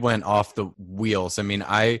haircuts, they went off the wheels. I mean,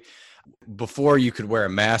 before you could wear a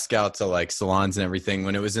mask out to like salons and everything,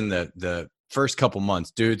 when it was in the first couple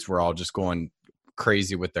months, dudes were all just going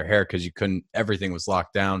crazy with their hair because everything was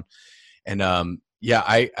locked down. And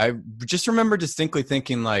I just remember distinctly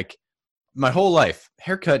thinking, like, my whole life,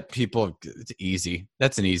 haircut people, it's easy.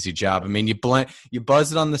 That's an easy job. I mean, you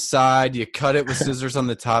buzz it on the side, you cut it with scissors on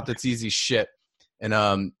the top. That's easy shit.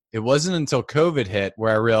 And it wasn't until COVID hit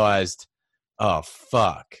where I realized, oh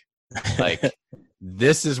fuck, like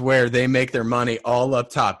this is where they make their money all up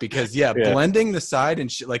top. Because blending the side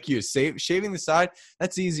and like shaving the side,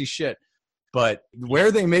 that's easy shit. But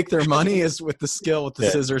where they make their money is with the skill with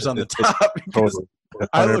the scissors on the top. Totally,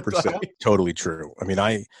 100% totally true. I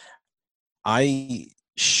mean, I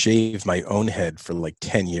shaved my own head for like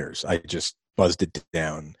 10 years. I just buzzed it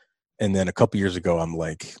down. And then a couple years ago, I'm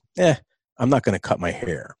like, I'm not going to cut my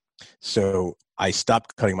hair. So I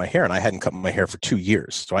stopped cutting my hair, and I hadn't cut my hair for 2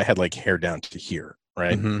 years. So I had like hair down to here,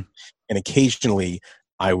 right? Mm-hmm. And occasionally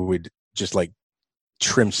I would just like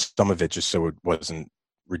trim some of it just so it wasn't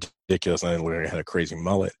ridiculous. And I didn't look like I had a crazy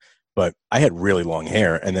mullet. But I had really long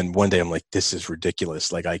hair, and then one day I'm like, this is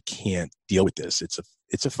ridiculous. Like, I can't deal with this.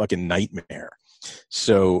 It's a fucking nightmare.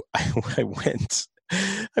 So I went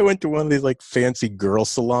to one of these like fancy girl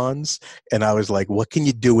salons, and I was like, what can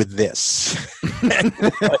you do with this? I'm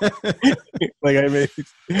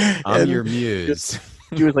your muse.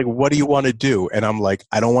 She was like, what do you want to do? And I'm like,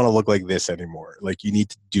 I don't want to look like this anymore. Like, you need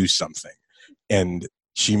to do something. And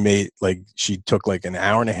she took like an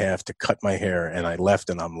hour and a half to cut my hair, and I left,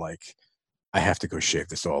 and I'm like, I have to go shave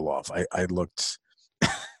this all off. I looked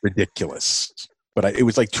ridiculous, but it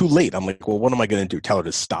was like too late. I'm like, well, what am I going to do? Tell her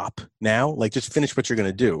to stop now? Like, just finish what you're going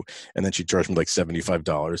to do. And then she charged me like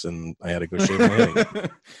 $75, and I had to go shave my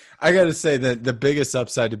head. I got to say that the biggest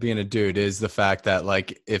upside to being a dude is the fact that,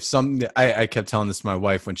 like, if I kept telling this to my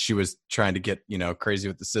wife when she was trying to get, crazy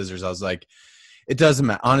with the scissors. I was like, it doesn't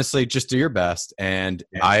matter. Honestly, just do your best. And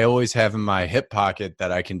I always have in my hip pocket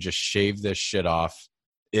that I can just shave this shit off.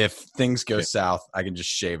 If things go south, I can just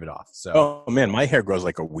shave it off. So, oh man, my hair grows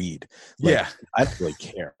like a weed. Like, I don't really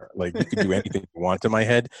care. Like, you can do anything you want to my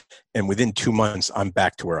head, and within 2 months, I'm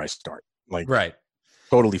back to where I start. Like,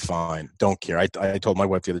 totally fine. Don't care. I told my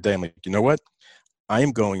wife the other day, I'm like, you know what? I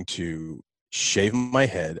am going to shave my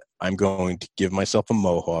head. I'm going to give myself a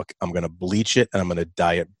mohawk. I'm going to bleach it, and I'm going to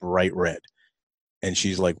dye it bright red. And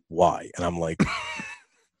she's like, why? And I'm like,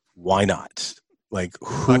 why not? Like,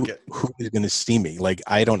 who is going to see me? Like,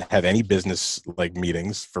 I don't have any business like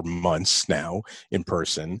meetings for months now in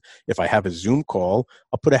person. If I have a Zoom call,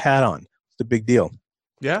 I'll put a hat on. It's a big deal.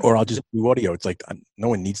 Yeah. Or I'll just do audio. It's like, no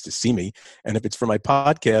one needs to see me. And if it's for my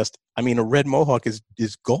podcast, I mean, a red mohawk is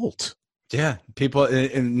gold. Yeah.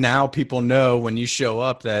 Now people know when you show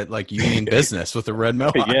up that, like, you mean business with a red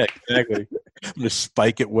mohawk. Yeah, exactly. I'm going to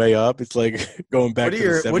spike it way up. It's like going back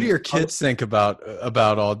what do your kids think about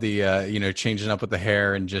all the, changing up with the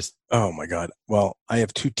hair and just. Oh my God. Well, I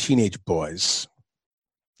have 2 teenage boys.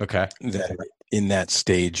 Okay. that are in that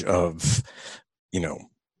stage of,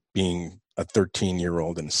 being a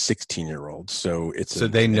 13-year-old and a 16-year-old. So it's So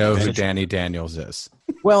they an know who adventure. Danny Daniels is.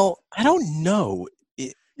 Well, I don't know.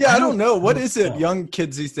 Yeah, I don't know. What is it? know. Young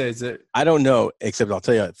kids these days. I don't know, except I'll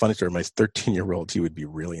tell you a funny story. My 13-year-old, he would be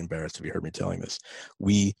really embarrassed if he heard me telling this.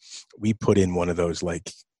 We put in one of those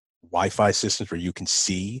like Wi-Fi systems where you can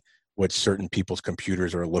see what certain people's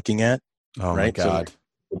computers are looking at. Oh right? my God. So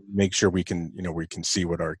make sure we can see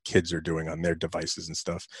what our kids are doing on their devices and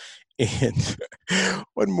stuff. And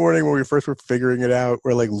one morning when we first were figuring it out,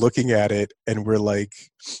 we're like looking at it and we're like,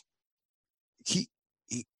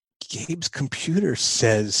 Gabe's computer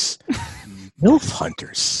says MILF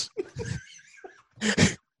hunters.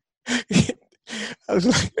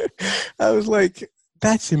 I was like,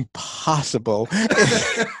 that's impossible.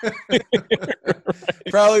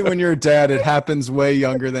 Probably when you're a dad, it happens way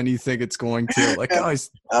younger than you think it's going to. Like, oh, he's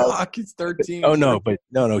 13. Oh no, but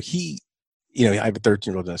no, he, I have a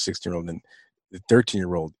 13-year-old and a 16-year-old, and the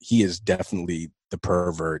 13-year-old, he is definitely the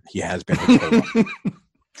pervert. He has been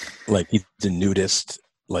like he's a nudist.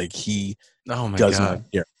 Like he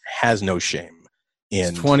doesn't care, has no shame.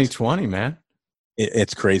 And it's 2020, man.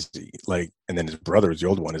 It's crazy. Like, and then his brother, the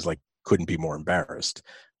old one, is like couldn't be more embarrassed.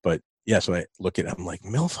 But yeah, so I look at it, I'm like,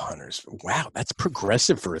 MILF hunters. Wow, that's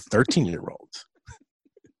progressive for a 13-year-old.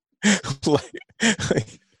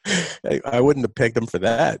 I wouldn't have pegged them for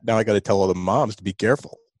that. Now I got to tell all the moms to be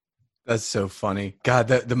careful. That's so funny. God,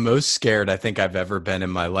 the most scared I think I've ever been in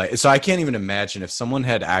my life. So I can't even imagine if someone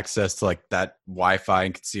had access to like that Wi-Fi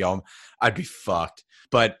and could see all, I'd be fucked.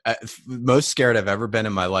 But most scared I've ever been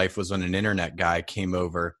in my life was when an internet guy came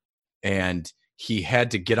over and he had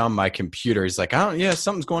to get on my computer. He's like,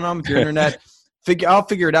 something's going on with your internet. I'll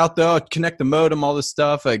figure it out though. I'll connect the modem, all this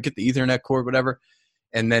stuff. I get the Ethernet cord, whatever.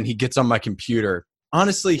 And then he gets on my computer.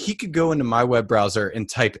 Honestly, he could go into my web browser and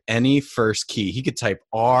type any first key. He could type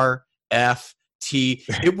R, F, T.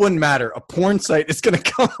 It wouldn't matter. A porn site is going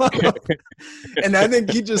to come up. And I think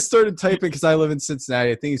he just started typing because I live in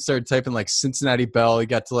Cincinnati. I think he started typing like Cincinnati Bell. He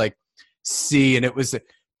got to like C and it was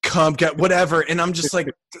whatever. And I'm just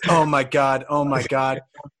like, oh my God.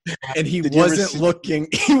 And he wasn't looking.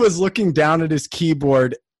 He was looking down at his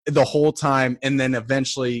keyboard the whole time. And then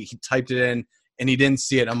eventually he typed it in and he didn't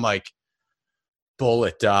see it. I'm like,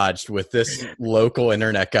 bullet dodged with this local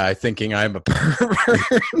internet guy thinking I'm a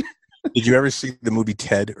pervert. Did you ever see the movie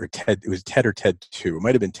Ted or Ted? It was Ted or Ted 2. It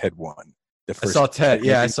might have been Ted 1. I saw Ted.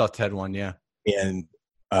 Yeah, I saw Ted 1. Yeah. And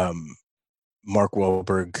Mark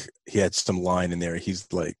Wahlberg, he had some line in there.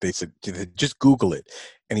 He's like, they said, just Google it.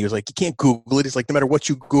 And he was like, you can't Google it. It's like, no matter what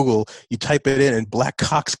you Google, you type it in and black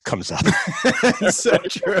cocks comes up. It's so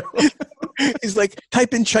true. He's like,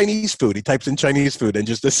 type in Chinese food. He types in Chinese food and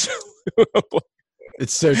just assume.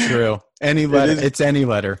 It's so true. Any letter. It's any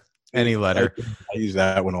letter. Any letter. I use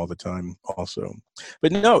that one all the time also.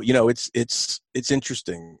 But no, it's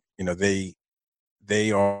interesting.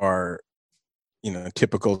 They are,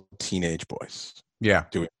 typical teenage boys. Yeah.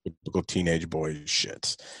 Doing typical teenage boy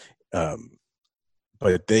shit.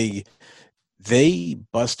 But they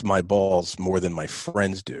bust my balls more than my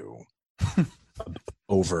friends do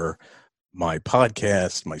over my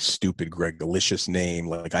podcast, my stupid Gregalicious name.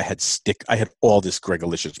 Like I had all this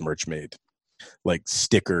Gregalicious merch made, like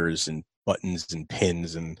stickers and buttons and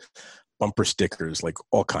pins and bumper stickers, like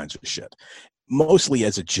all kinds of shit, mostly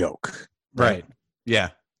as a joke. Right. Yeah.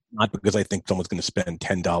 Not because I think someone's going to spend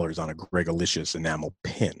 $10 on a Gregalicious enamel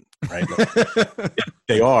pin, right?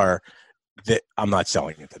 They are. I'm not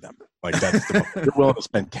selling it to them. Like that's you're willing to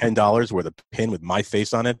spend $10 worth of pin with my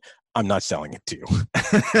face on it. I'm not selling it to you.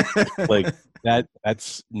 Like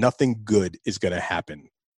that's nothing good is going to happen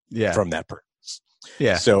from that purchase.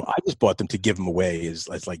 Yeah. So I just bought them to give them away as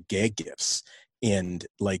like gag gifts. And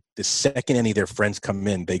like the second any of their friends come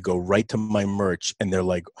in, they go right to my merch and they're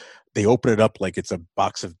like, they open it up like it's a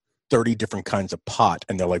box of 30 different kinds of pot.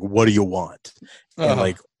 And they're like, what do you want? And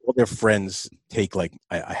like all their friends take like,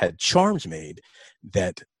 I had charms made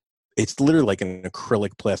that it's literally like an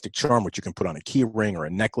acrylic plastic charm, which you can put on a key ring or a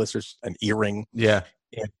necklace or an earring. Yeah.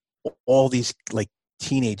 And all these like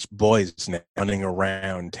teenage boys now running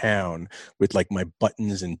around town with like my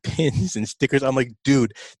buttons and pins and stickers. I'm like,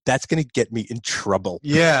 dude, that's going to get me in trouble.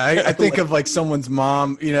 Yeah. I think of like someone's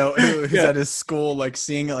mom, who's at his school, like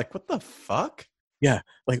seeing it like, what the fuck? Yeah.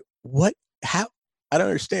 Like what, how, I don't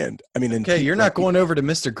understand. I mean, okay, you're not going over to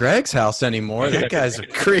Mr. Greg's house anymore. That guy's a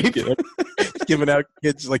creep. Giving out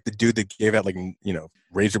kids like the dude that gave out like,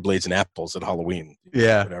 razor blades and apples at Halloween.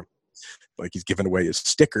 Yeah. Whatever. Like he's giving away his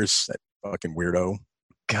stickers, that fucking weirdo.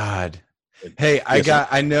 God. Hey, Yes,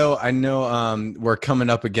 I know, we're coming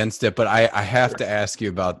up against it, but I have to ask you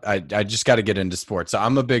about, I just got to get into sports. So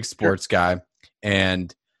I'm a big sure. sports guy,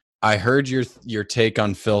 and I heard your take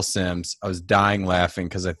on Phil Simms. I was dying laughing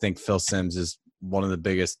because I think Phil Simms is one of the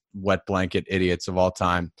biggest wet blanket idiots of all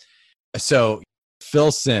time. So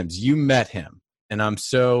Phil Simms, you met him, and I'm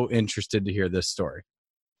so interested to hear this story.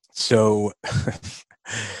 So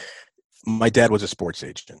my dad was a sports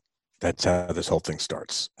agent. That's how this whole thing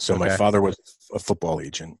starts. So my Okay. father was a football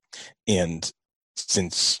agent, and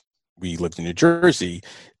since we lived in New Jersey,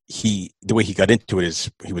 the way he got into it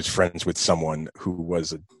is he was friends with someone who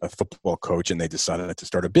was a football coach, and they decided to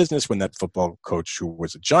start a business when that football coach, who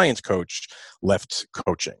was a Giants coach, left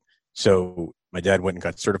coaching. So my dad went and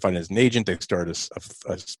got certified as an agent. They started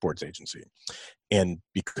a sports agency, and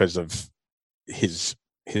because of his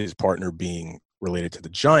partner being related to the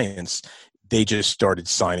Giants, they just started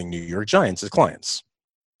signing New York Giants as clients.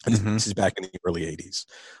 And this is back in the early 80s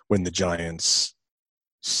when the Giants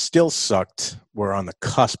still sucked, were on the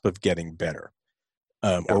cusp of getting better,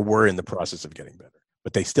 or were in the process of getting better,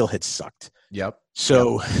 but they still had sucked. Yep.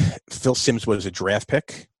 So Phil Simms was a draft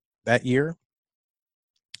pick that year.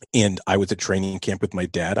 And I was at training camp with my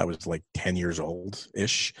dad. I was like 10 years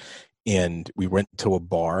old-ish. And we went to a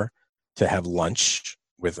bar to have lunch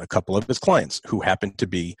with a couple of his clients who happened to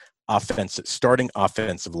be starting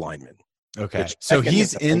offensive linemen. Okay. So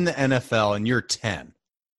he's in the NFL and you're 10.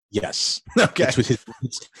 Yes. Okay.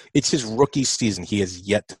 It's his rookie season. He has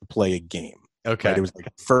yet to play a game. Okay. Right? It was like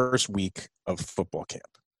the first week of football camp.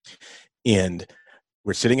 And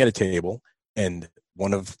we're sitting at a table, and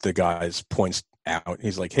one of the guys points out,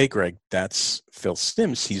 he's like, "Hey, Greg, that's Phil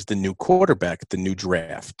Simms. He's the new quarterback, the new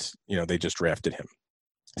draft. They just drafted him.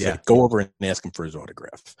 He's like, go over and ask him for his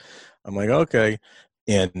autograph." I'm like, okay.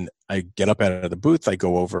 And I get up out of the booth. I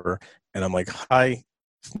go over, and I'm like, "Hi,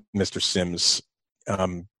 Mr. Simms.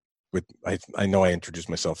 I know I introduced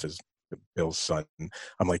myself as Bill's son.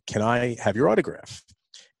 I'm like, can I have your autograph?"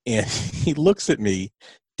 And he looks at me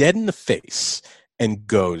dead in the face and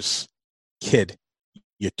goes, "Kid,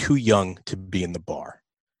 you're too young to be in the bar,"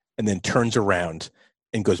 and then turns around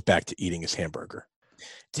and goes back to eating his hamburger.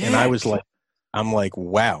 Dick. And I'm like,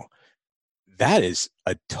 wow, that is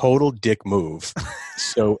a total dick move.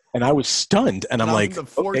 And I was stunned, and I'm like, in the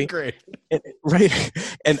fourth okay. grade. Right.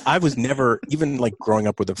 And I was never, even like growing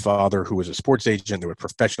up with a father who was a sports agent, there were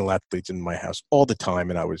professional athletes in my house all the time.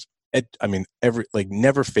 And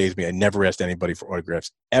never fazed me. I never asked anybody for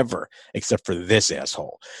autographs ever, except for this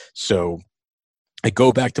asshole. So I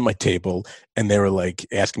go back to my table, and they were like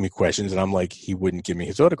asking me questions, and I'm like, he wouldn't give me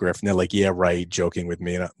his autograph. And they're like, yeah, right, joking with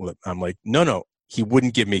me. And I'm like, no, he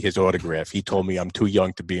wouldn't give me his autograph. He told me I'm too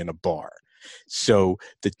young to be in a bar. So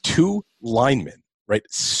the two linemen, right,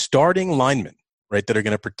 starting linemen, right, that are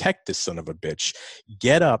going to protect this son of a bitch,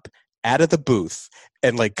 get up out of the booth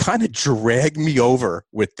and like kind of drag me over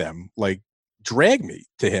with them, like drag me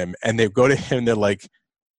to him. And they go to him, and they're like,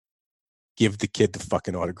 "Give the kid the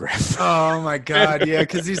fucking autograph." Oh my God. Yeah.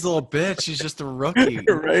 Cause he's a little bitch. He's just a rookie.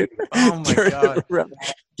 Right. Oh my God.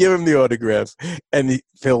 Give him the autograph. And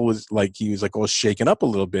Phil was like all shaken up a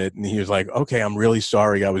little bit. And he was like, "Okay, I'm really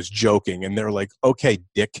sorry. I was joking." And they're like, "Okay,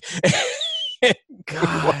 dick."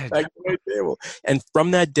 God. And from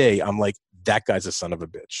that day, I'm like, that guy's a son of a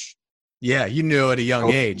bitch. Yeah, you knew at a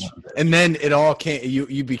young age. And then it all came,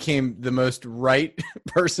 you became the most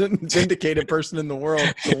vindicated person in the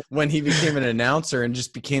world when he became an announcer and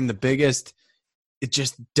just became the biggest,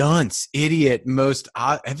 dunce, idiot,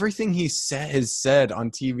 everything he has said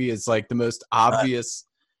on TV is like the most obvious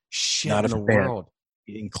shit in the world.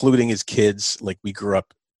 Including his kids. Like, we grew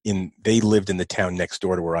up they lived in the town next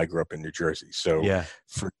door to where I grew up in New Jersey. So yeah,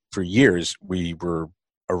 for years we were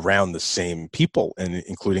around the same people, and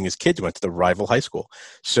including his kids went to the rival high school.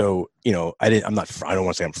 So, I don't want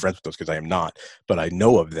to say I'm friends with those, because I am not, but I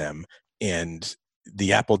know of them, and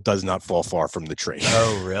the apple does not fall far from the tree.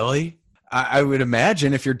 Oh, really? I would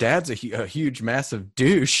imagine if your dad's a huge, massive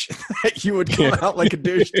douche, you would come out like a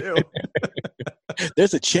douche too.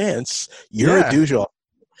 There's a chance you're a douche.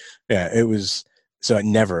 Yeah, it was. So I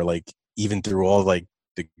never, like, even through all like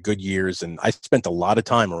the good years, and I spent a lot of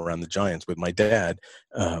time around the Giants with my dad,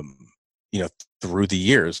 through the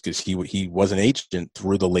years, because he was an agent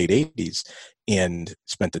through the late 80s, and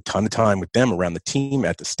spent a ton of time with them around the team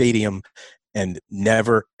at the stadium, and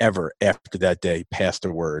never, ever after that day passed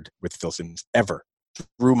a word with Phil Simms, ever,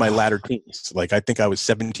 through my latter teens. Like, I think I was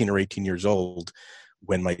 17 or 18 years old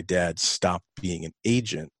when my dad stopped being an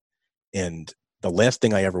agent. And the last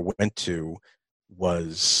thing I ever went to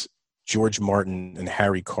was George Martin and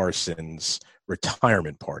Harry Carson's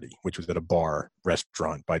retirement party, which was at a bar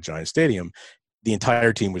restaurant by Giant Stadium. The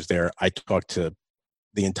entire team was there. I talked to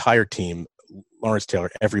the entire team, Lawrence Taylor,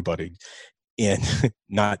 everybody, and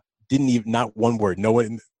not one word, no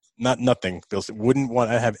one, nothing. Bill wouldn't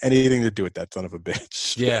want to have anything to do with that son of a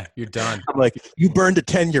bitch. Yeah, you're done. I'm like, you burned a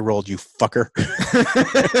 10-year-old, you fucker.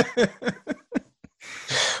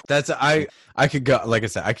 That's I could go, like I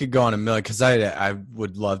said, I could go on a million, because I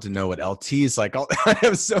would love to know what LT's like. I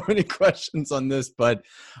have so many questions on this, but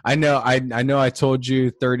I know I told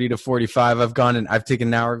you 30 to 45. I've gone and I've taken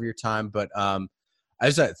an hour of your time, but I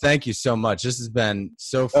just thank you so much. This has been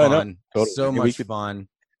so fun, totally. So much fun.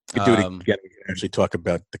 We could do it again. We can actually talk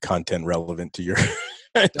about the content relevant to your.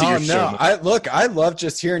 I love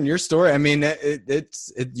just hearing your story. I mean,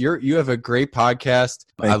 you have a great podcast.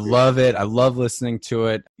 I love it. I love listening to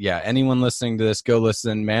it. Yeah, anyone listening to this, go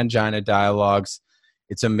listen. Mangina Dialogues.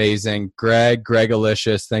 It's amazing.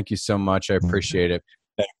 Gregalicious, thank you so much. I appreciate it.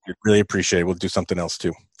 Thank you. Really appreciate it. We'll do something else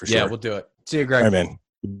too, for sure. Yeah, we'll do it. See you, Greg. All right, man.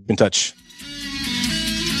 Keep in touch.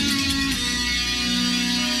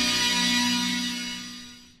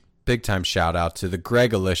 Big time shout out to the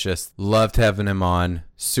Gregalicious. Loved having him on.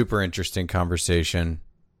 Super interesting conversation.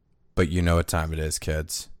 But you know what time it is,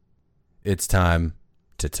 kids. It's time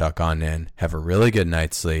to tuck on in. Have a really good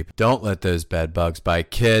night's sleep. Don't let those bed bugs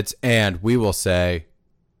bite, kids. And we will say,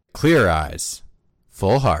 clear eyes,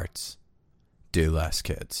 full hearts, do less,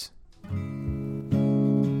 kids.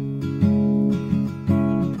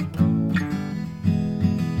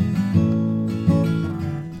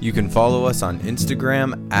 You can follow us on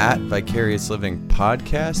Instagram at Vicarious Living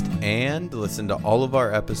Podcast and listen to all of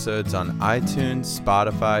our episodes on iTunes,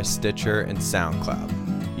 Spotify, Stitcher, and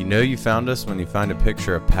SoundCloud. You know you found us when you find a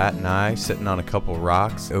picture of Pat and I sitting on a couple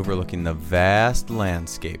rocks overlooking the vast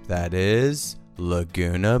landscape that is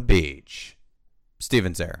Laguna Beach.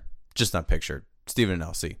 Steven's there, just not pictured. Steven and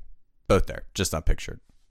Elsie, both there, just not pictured.